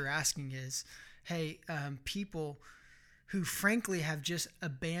think what you're asking is, hey, people who frankly have just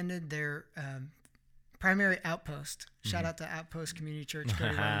abandoned their primary outpost. Shout out to Outpost Community Church.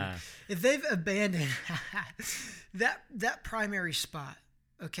 If they've abandoned that primary spot,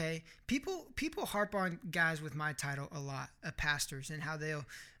 okay, people harp on guys with my title a lot, pastors, and how they'll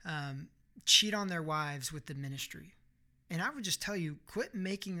cheat on their wives with the ministry. And I would just tell you, quit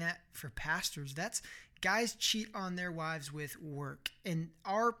making that for pastors. That's guys cheat on their wives with work. And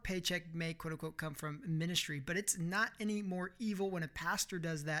our paycheck may, quote unquote, come from ministry, but it's not any more evil when a pastor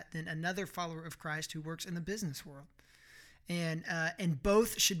does that than another follower of Christ who works in the business world. And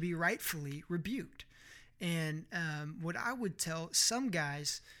both should be rightfully rebuked. And what I would tell some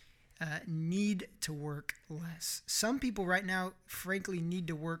guys need to work less. Some people right now, frankly, need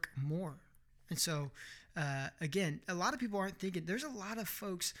to work more. And so, again, a lot of people aren't thinking. There's a lot of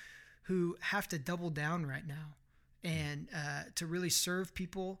folks who have to double down right now, and to really serve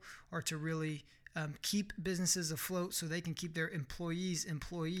people, or to really keep businesses afloat so they can keep their employees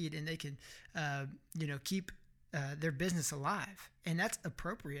employed, and they can keep their business alive. And that's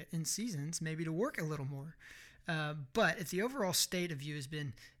appropriate in seasons, maybe to work a little more. But if the overall state of you has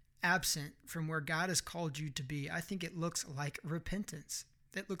been absent from where God has called you to be, I think it looks like repentance.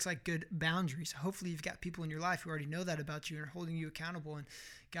 It looks like good boundaries. Hopefully you've got people in your life who already know that about you and are holding you accountable, and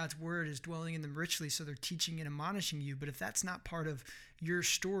God's word is dwelling in them richly, so they're teaching and admonishing you. But if that's not part of your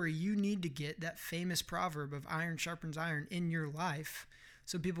story, you need to get that famous proverb of iron sharpens iron in your life,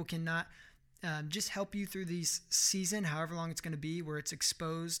 so people cannot just help you through these season, however long it's going to be, where it's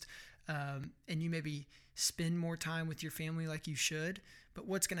exposed, and you maybe spend more time with your family like you should. But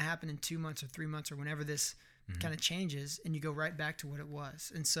what's going to happen in 2 months or 3 months or whenever this kind of changes, and you go right back to what it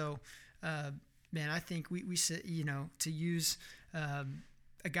was. And so, man, I think we sit, to use a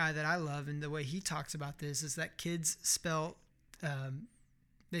guy that I love, and the way he talks about this is that kids spell love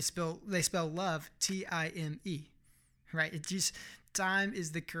time, right? It just, time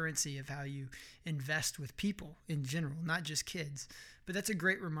is the currency of how you invest with people in general, not just kids. But that's a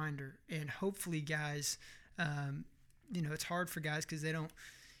great reminder, and hopefully, guys, it's hard for guys because they don't.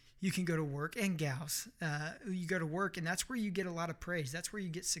 you can go to work, and gals, you go to work, and that's where you get a lot of praise. That's where you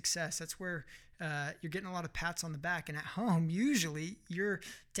get success. That's where you're getting a lot of pats on the back. And at home, usually you're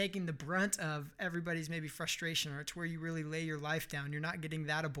taking the brunt of everybody's maybe frustration, or it's where you really lay your life down. You're not getting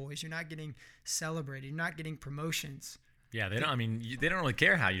that of boys. You're not getting celebrated. You're not getting promotions. Yeah, they don't really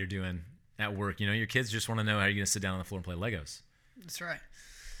care how you're doing at work. Your kids just want to know how you're going to sit down on the floor and play Legos. That's right.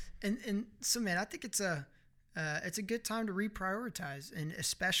 And so, man, I think it's a good time to reprioritize, and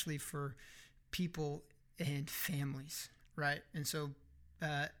especially for people and families, right? And so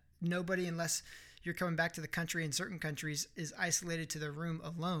nobody, unless you're coming back to the country, in certain countries, is isolated to their room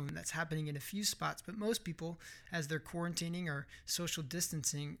alone. That's happening in a few spots. But most people, as they're quarantining or social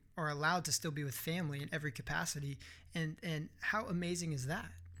distancing, are allowed to still be with family in every capacity. And how amazing is that,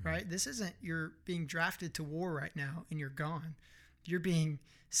 right? This isn't you're being drafted to war right now and you're gone. You're being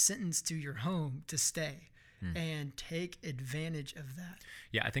sentenced to your home to stay. And take advantage of that.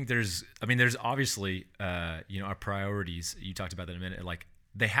 Yeah, I think there's obviously, our priorities. You talked about that in a minute. Like,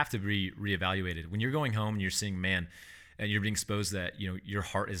 they have to be reevaluated. When you're going home and you're seeing, man, and you're being exposed that, your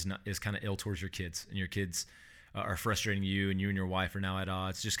heart is kind of ill towards your kids, and your kids are frustrating you, and your wife are now at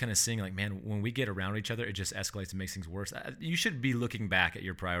odds. Just kind of seeing, like, man, when we get around each other, it just escalates and makes things worse. You should be looking back at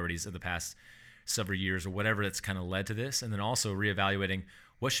your priorities of the past several years or whatever that's kind of led to this, and then also reevaluating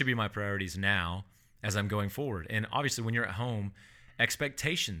what should be my priorities now as I'm going forward. And obviously, when you're at home,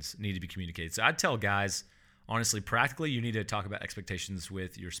 expectations need to be communicated. So I'd tell guys, honestly, practically, you need to talk about expectations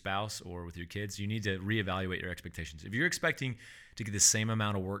with your spouse or with your kids. You need to reevaluate your expectations. If you're expecting to get the same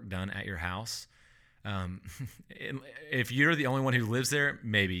amount of work done at your house, if you're the only one who lives there,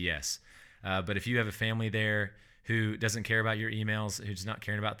 maybe yes. But if you have a family there who doesn't care about your emails, who's not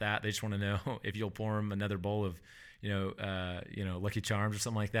caring about that, they just want to know if you'll pour them another bowl of, Lucky Charms or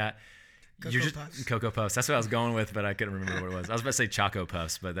something like that. Cocoa Puffs. That's what I was going with, but I couldn't remember what it was. I was about to say Choco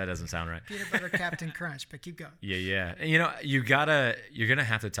Puffs, but that doesn't sound right. Peanut butter Captain Crunch, but keep going. Yeah. And you're gonna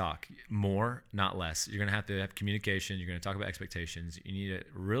have to talk more, not less. You're gonna have to have communication. You're gonna talk about expectations. You need to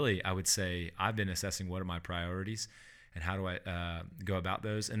really, I would say, I've been assessing what are my priorities and how do I go about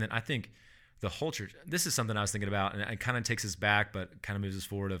those. And then I think the whole church. This is something I was thinking about, and it kind of takes us back, but kind of moves us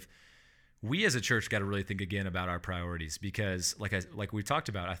forward. We as a church got to really think again about our priorities, because like we talked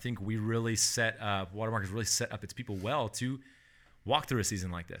about, I think we really Watermark has really set up its people well to walk through a season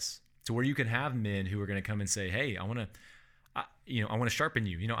like this, to where you can have men who are going to come and say, hey, I want to sharpen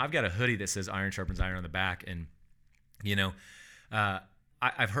you. I've got a hoodie that says iron sharpens iron on the back. And,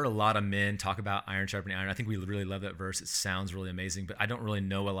 I've heard a lot of men talk about iron sharpening iron. I think we really love that verse. It sounds really amazing, but I don't really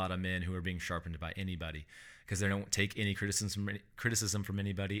know a lot of men who are being sharpened by anybody, because they don't take any criticism from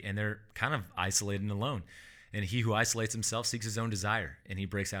anybody, and they're kind of isolated and alone. And he who isolates himself seeks his own desire, and he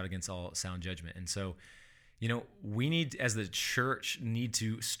breaks out against all sound judgment. And so, we need, as the church, need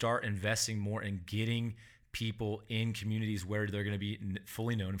to start investing more in getting people in communities where they're going to be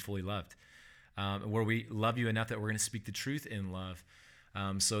fully known and fully loved, where we love you enough that we're going to speak the truth in love,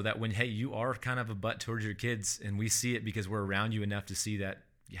 so that when, hey, you are kind of a butt towards your kids, and we see it because we're around you enough to see that,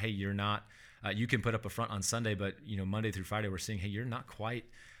 hey, you're not. You can put up a front on Sunday, but Monday through Friday we're seeing, hey, you're not quite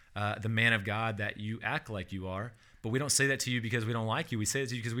the man of God that you act like you are. But we don't say that to you because we don't like you. We say it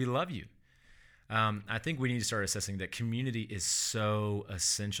to you because we love you. I think we need to start assessing that community is so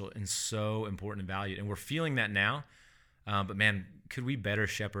essential and so important and valued, and we're feeling that now. But man, could we better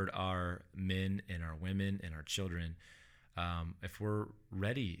shepherd our men and our women and our children if we're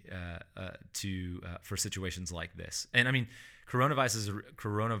ready for situations like this? And I mean,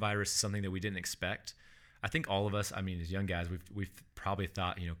 coronavirus is something that we didn't expect. I think all of us, as young guys, we've probably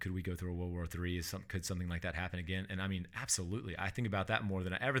thought, could we go through a World War III? Could something like that happen again? And absolutely. I think about that more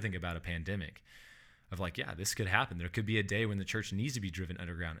than I ever think about a pandemic. Of like, yeah, this could happen. There could be a day when the church needs to be driven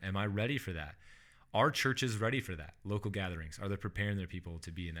underground. Am I ready for that? Are churches ready for that? Local gatherings, are they preparing their people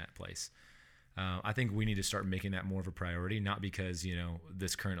to be in that place? I think we need to start making that more of a priority, not because,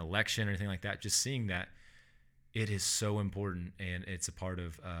 this current election or anything like that, just seeing that it is so important, and it's a part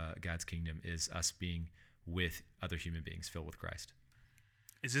of God's kingdom, is us being with other human beings filled with Christ.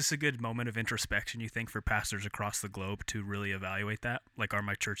 Is this a good moment of introspection, you think, for pastors across the globe to really evaluate that? Like, are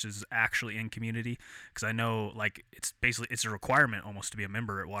my churches actually in community? Because I know, it's a requirement almost to be a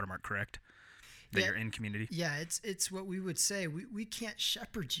member at Watermark, correct? That you're in community? Yeah, it's what we would say. We can't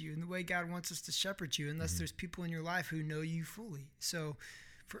shepherd you in the way God wants us to shepherd you unless there's people in your life who know you fully. So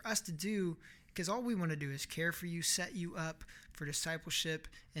for us to do, because all we want to do is care for you, set you up for discipleship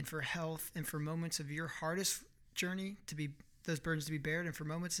and for health, and for moments of your hardest journey to be those burdens to be bared, and for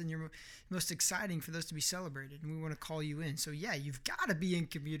moments in your most exciting for those to be celebrated. And we want to call you in. So yeah, you've got to be in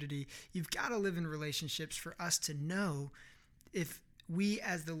community. You've got to live in relationships for us to know if we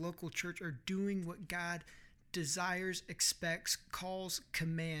as the local church are doing what God desires, expects, calls,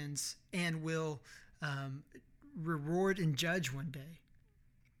 commands, and will reward and judge one day,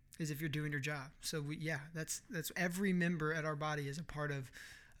 is if you're doing your job. So that's every member at our body is a part of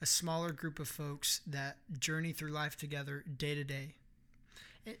a smaller group of folks that journey through life together day to day.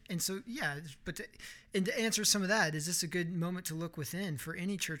 And so, but to answer some of that, is this a good moment to look within for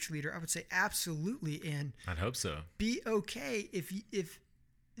any church leader? I would say absolutely. And I'd hope so. Be okay if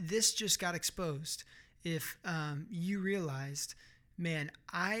this just got exposed. If you realized, man,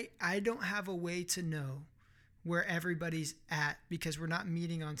 I don't have a way to know where everybody's at because we're not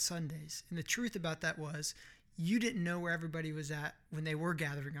meeting on Sundays. And the truth about that was you didn't know where everybody was at when they were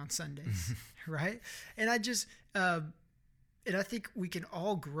gathering on Sundays, right? And I think we can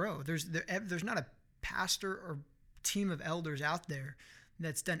all grow. There's not a pastor or team of elders out there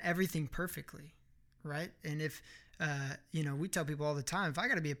that's done everything perfectly, right? And if we tell people all the time, if I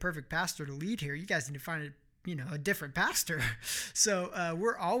got to be a perfect pastor to lead here, you guys need to find a different pastor. So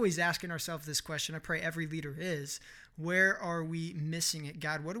we're always asking ourselves this question. I pray every leader is, where are we missing it?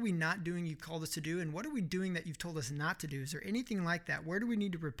 God, what are we not doing you called us to do? And what are we doing that you've told us not to do? Is there anything like that? Where do we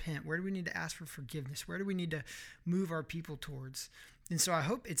need to repent? Where do we need to ask for forgiveness? Where do we need to move our people towards? And so I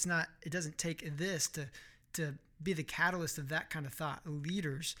hope it doesn't take this to be the catalyst of that kind of thought.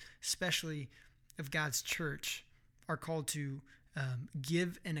 Leaders, especially of God's church, are called to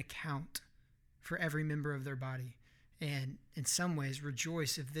give an account for every member of their body. And in some ways,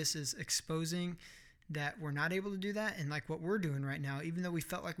 rejoice if this is exposing that we're not able to do that. And like what we're doing right now, even though we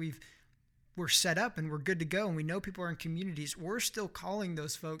felt like we're set up and we're good to go and we know people are in communities, we're still calling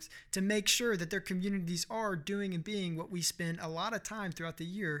those folks to make sure that their communities are doing and being what we spend a lot of time throughout the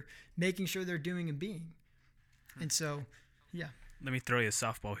year making sure they're doing and being. And so, yeah. Let me throw you a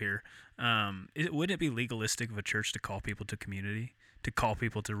softball here. Wouldn't it be legalistic of a church to call people to community, to call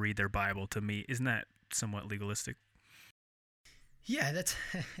people to read their Bible, to meet? Isn't that somewhat legalistic? Yeah, that's...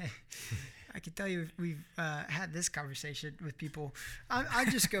 I can tell you we've had this conversation with people. I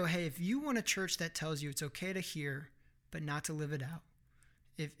just go, hey, if you want a church that tells you it's okay to hear but not to live it out,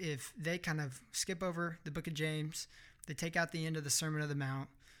 if they kind of skip over the book of James, they take out the end of the Sermon on the Mount,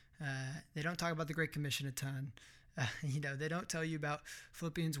 they don't talk about the Great Commission a ton, they don't tell you about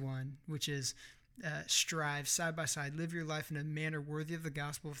Philippians 1, which is strive side by side, live your life in a manner worthy of the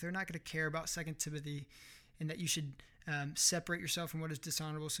gospel. If they're not going to care about 2 Timothy and that you should separate yourself from what is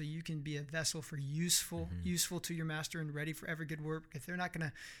dishonorable so you can be a vessel for useful to your master and ready for every good work, if they're not going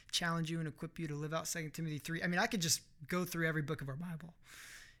to challenge you and equip you to live out 2 Timothy 3, I could just go through every book of our Bible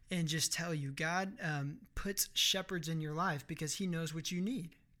and just tell you, God puts shepherds in your life because he knows what you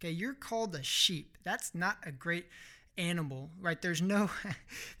need. Okay, you're called a sheep. That's not a great animal, right? There's not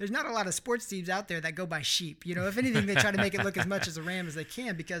a lot of sports teams out there that go by sheep. If anything, they try to make it look as much as a ram as they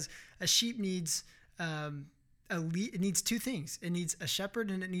can, because a sheep needs it needs two things. It needs a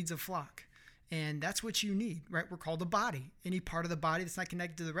shepherd and it needs a flock. And that's what you need, right? We're called a body. Any part of the body that's not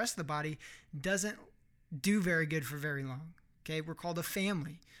connected to the rest of the body doesn't do very good for very long. Okay, we're called a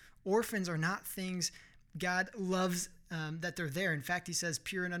family. Orphans are not things God loves that they're there. In fact, he says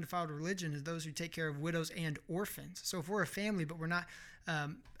pure and undefiled religion is those who take care of widows and orphans. So if we're a family, but we're not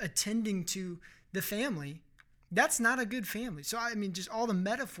attending to the family, that's not a good family. So just all the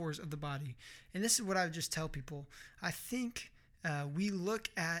metaphors of the body. And this is what I would just tell people. I think we look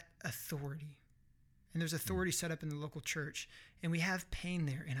at authority, and there's authority set up in the local church, and we have pain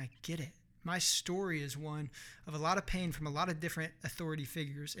there, and I get it. My story is one of a lot of pain from a lot of different authority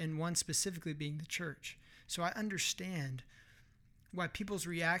figures, and one specifically being the church. So I understand why people's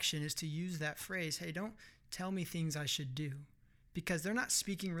reaction is to use that phrase, hey, don't tell me things I should do, because they're not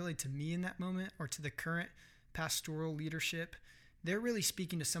speaking really to me in that moment or to the current pastoral leadership. They're really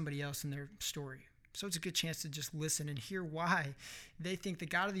speaking to somebody else in their story. So it's a good chance to just listen and hear why they think the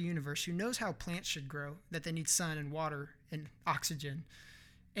God of the universe, who knows how plants should grow, that they need sun and water and oxygen,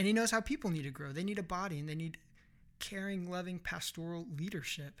 and he knows how people need to grow. They need a body, and they need caring, loving, pastoral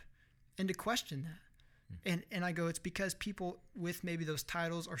leadership, and to question that. And I go, it's because people with maybe those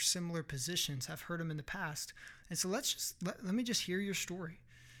titles or similar positions have heard them in the past. And so let me just hear your story.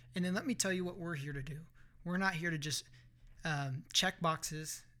 And then let me tell you what we're here to do. We're not here to just check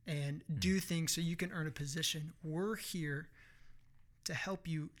boxes and do things so you can earn a position. We're here to help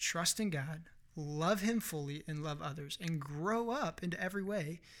you trust in God, love him fully, and love others, and grow up into every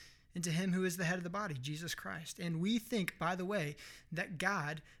way into him who is the head of the body, Jesus Christ. And we think, by the way, that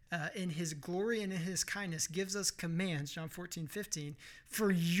God, in his glory and in his kindness, gives us commands, John 14:15,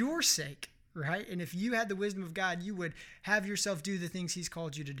 for your sake, right? And if you had the wisdom of God, you would have yourself do the things he's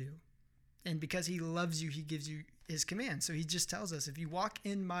called you to do. And because he loves you, he gives you his commands. So he just tells us, if you walk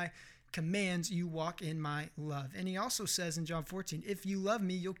in my commands, you walk in my love. And he also says in John 14, if you love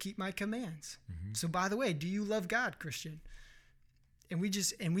me, you'll keep my commands. Mm-hmm. So by the way, do you love God, Christian? And we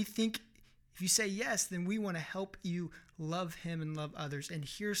think if you say yes, then we want to help you love him and love others. And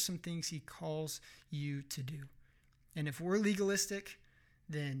here's some things he calls you to do. And if we're legalistic,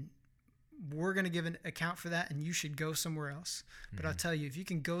 then we're going to give an account for that, and you should go somewhere else. Mm-hmm. But I'll tell you, if you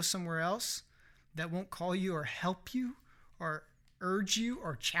can go somewhere else that won't call you or help you or urge you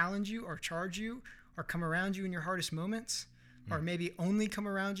or challenge you or charge you or come around you in your hardest moments, or maybe only come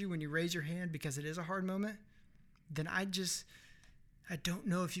around you when you raise your hand because it is a hard moment, then I don't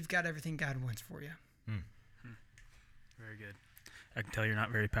know if you've got everything God wants for you. Very good. I can tell you're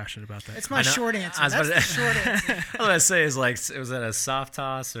not very passionate about that. It's my short answer. That's the short answer. What I say is, like, was that a soft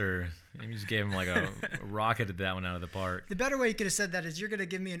toss, or maybe you just gave him like a rocketed that one out of the park? The better way you could have said that is, you're going to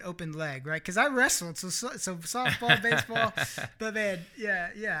give me an open leg, right? Because I wrestled, so softball, baseball. But man, yeah,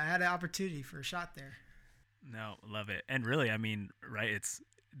 I had an opportunity for a shot there. No, love it. And really, I mean, right, it's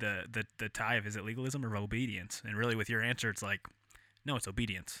the tie of, is it legalism or obedience? And really with your answer, it's like, no, it's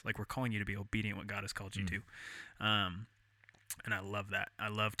obedience. Like, we're calling you to be obedient what God has called you to. And I love that. I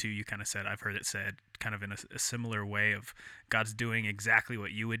love, too, you kind of said, I've heard it said kind of in a similar way of God's doing exactly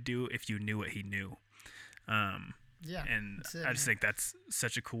what you would do if you knew what he knew. Yeah. And I just think that's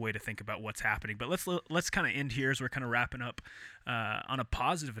such a cool way to think about what's happening. But let's kind of end here as we're kind of wrapping up on a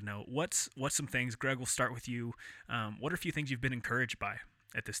positive note. What's some things, Greg, we'll start with you. What are a few things you've been encouraged by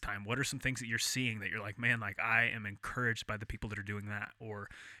at this time? What are some things that you're seeing that you're like, man, like, I am encouraged by the people that are doing that? Or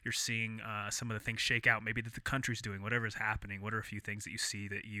you're seeing some of the things shake out, maybe that the country's doing, whatever is happening. What are a few things that you see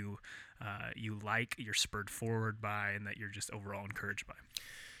that you like, you're spurred forward by, and that you're just overall encouraged by?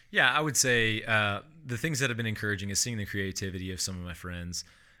 Yeah, I would say the things that have been encouraging is seeing the creativity of some of my friends.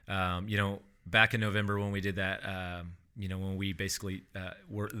 Back in November when we did that, when we basically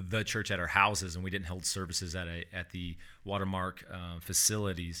were the church at our houses and we didn't hold services at the Watermark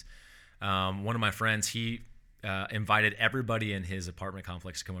facilities. One of my friends, he invited everybody in his apartment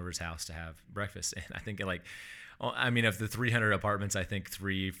complex to come over his house to have breakfast. And I think of the 300 apartments, I think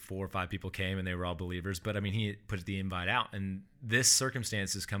 3, 4, 5 people came and they were all believers. But I mean, he put the invite out, and this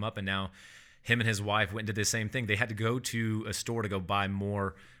circumstance has come up, and now him and his wife went and did the same thing. They had to go to a store to go buy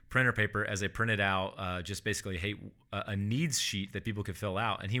more printer paper as they printed out just basically a needs sheet that people could fill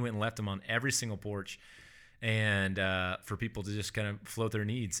out. And he went and left them on every single porch, and for people to just kind of float their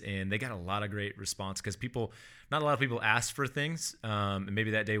needs. And they got a lot of great response, because not a lot of people ask for things, and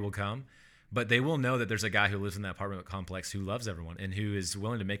maybe that day will come, but they will know that there's a guy who lives in that apartment complex who loves everyone and who is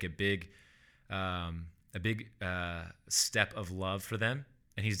willing to make a big step of love for them.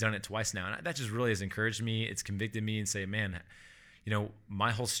 And he's done it twice now. And that just really has encouraged me. It's convicted me and say, man,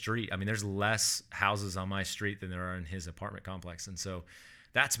 my whole street, I mean, there's less houses on my street than there are in his apartment complex. And so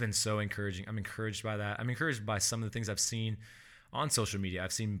that's been so encouraging. I'm encouraged by that. I'm encouraged by some of the things I've seen on social media.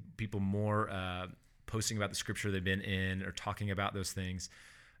 I've seen people more posting about the scripture they've been in or talking about those things.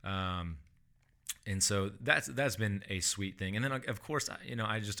 And so that's been a sweet thing. And then, of course,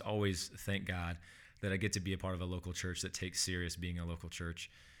 I just always thank God that I get to be a part of a local church that takes serious being a local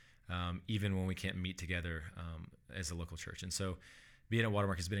church, even when we can't meet together as a local church. And so being at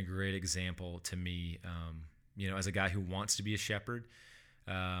Watermark has been a great example to me, as a guy who wants to be a shepherd,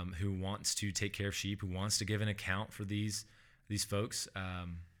 who wants to take care of sheep, who wants to give an account for these folks.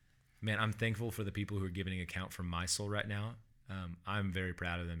 Man, I'm thankful for the people who are giving an account for my soul right now. I'm very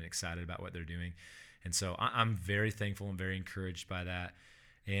proud of them and excited about what they're doing. And so I'm very thankful and very encouraged by that.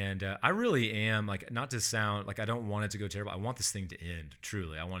 And I really am, like, not to sound like I don't want it to go terrible. I want this thing to end,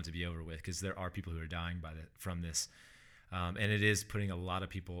 truly. I want it to be over with, because there are people who are dying from this. And it is putting a lot of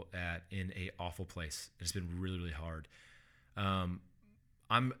people in a awful place. It's been really, really hard.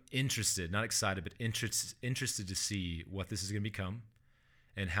 I'm interested, not excited, but interested to see what this is going to become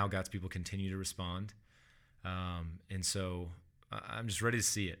and how God's people continue to respond. And so I'm just ready to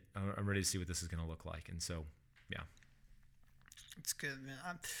see it. I'm ready to see what this is going to look like. And so, yeah. It's good, man.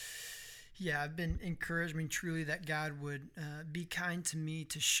 I've been encouraged, truly, that God would be kind to me,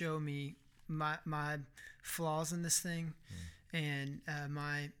 to show me my flaws in this thing, and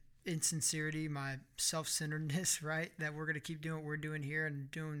my insincerity, my self-centeredness, right? That we're going to keep doing what we're doing here and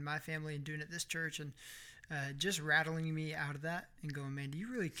doing my family and doing at this church, and just rattling me out of that and going, man, do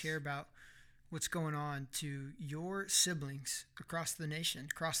you really care about what's going on to your siblings across the nation,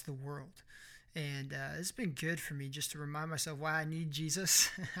 across the world? And it's been good for me just to remind myself why I need Jesus.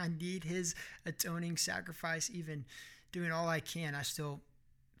 I need his atoning sacrifice. Even doing all I can, I still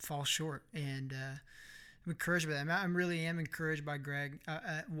fall short. And encouraged by that. I really am encouraged by Greg,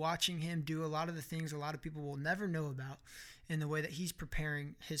 watching him do a lot of the things a lot of people will never know about, in the way that he's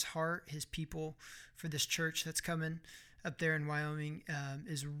preparing his heart, his people for this church that's coming up there in Wyoming,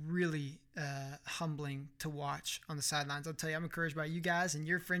 is really humbling to watch on the sidelines. I'll tell you, I'm encouraged by you guys and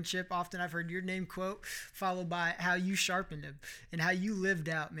your friendship. Often I've heard your name quote followed by how you sharpened him and how you lived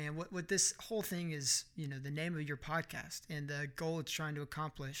out, man. What this whole thing is, the name of your podcast and the goal it's trying to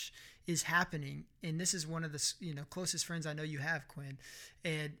accomplish is happening. And this is one of the closest friends I know you have, Quinn.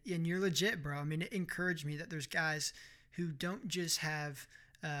 And you're legit, bro. I mean, it encouraged me that there's guys who don't just have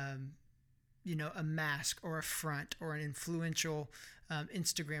a mask or a front or an influential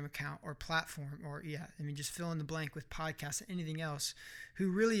Instagram account or platform, or just fill in the blank with podcasts and anything else, who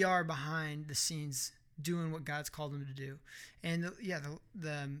really are behind the scenes doing what God's called them to do. And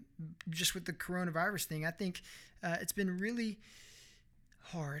the just with the coronavirus thing, I think it's been really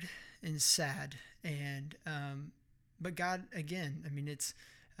hard and sad, and but God, again, it's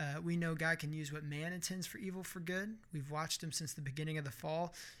we know God can use what man intends for evil for good. We've watched him since the beginning of the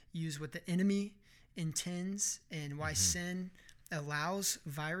fall use what the enemy intends, and why sin allows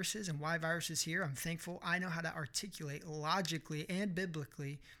viruses and why viruses here. I'm thankful I know how to articulate logically and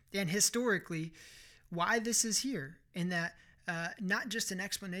biblically and historically why this is here, and that not just an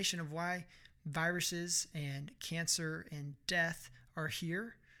explanation of why viruses and cancer and death are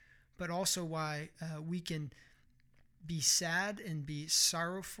here, but also why we can be sad and be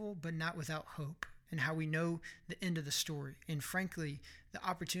sorrowful, but not without hope, and how we know the end of the story. And frankly, the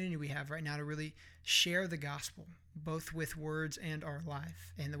opportunity we have right now to really share the gospel, both with words and our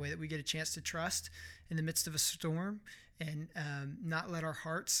life, and the way that we get a chance to trust in the midst of a storm, and not let our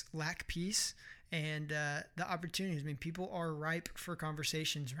hearts lack peace, and the opportunities. People are ripe for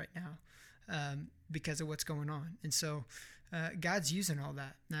conversations right now because of what's going on. And so God's using all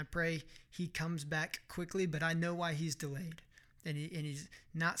that, and I pray he comes back quickly, but I know why he's delayed, and he's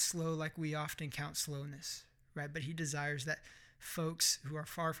not slow like we often count slowness, right? But he desires that folks who are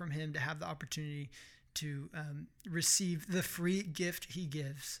far from him to have the opportunity to receive the free gift he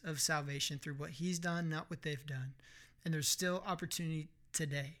gives of salvation through what he's done, not what they've done. And there's still opportunity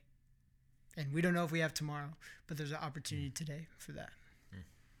today, and we don't know if we have tomorrow, but there's an opportunity today for that.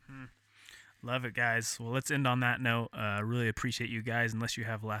 Love it, guys. Well, let's end on that note. Really appreciate you guys, unless you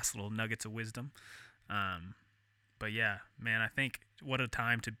have last little nuggets of wisdom. But yeah, man, I think what a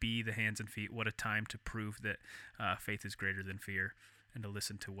time to be the hands and feet. What a time to prove that faith is greater than fear, and to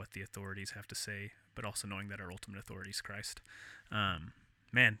listen to what the authorities have to say, but also knowing that our ultimate authority is Christ.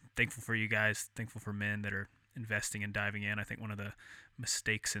 Man, thankful for you guys. Thankful for men that are investing and diving in. I think one of the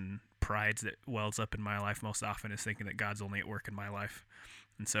mistakes and prides that wells up in my life most often is thinking that God's only at work in my life.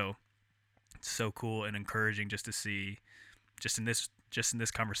 And so it's so cool and encouraging just to see, just in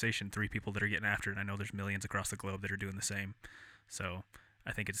this conversation, 3 people that are getting after it. I know there's millions across the globe that are doing the same. So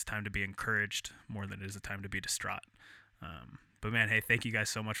I think it's time to be encouraged more than it is a time to be distraught. But man, hey, thank you guys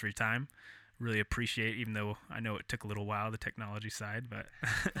so much for your time. Really appreciate, even though I know it took a little while, the technology side, but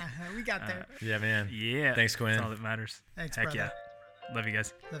we got there. Yeah, man. Yeah. Thanks, Quinn. That's all that matters. Thanks, Heck brother. yeah. Love you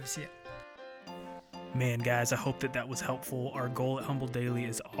guys. Love to see it. Man, guys, I hope that was helpful. Our goal at Humble Daily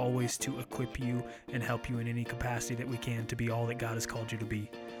is always to equip you and help you in any capacity that we can to be all that God has called you to be.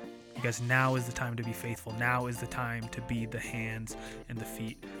 Because now is the time to be faithful. Now is the time to be the hands and the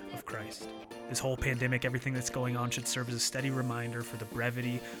feet of Christ. This whole pandemic, everything that's going on, should serve as a steady reminder for the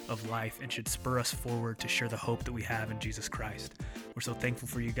brevity of life, and should spur us forward to share the hope that we have in Jesus Christ. We're so thankful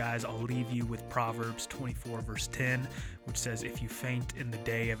for you guys. I'll leave you with Proverbs 24, verse 10, which says, "If you faint in the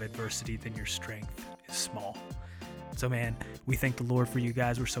day of adversity, then your strength is small." So, man, we thank the Lord for you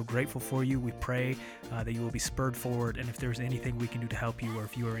guys. We're so grateful for you. We pray that you will be spurred forward. And if there's anything we can do to help you, or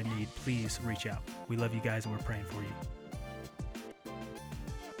if you are in need, please reach out. We love you guys, and we're praying for you.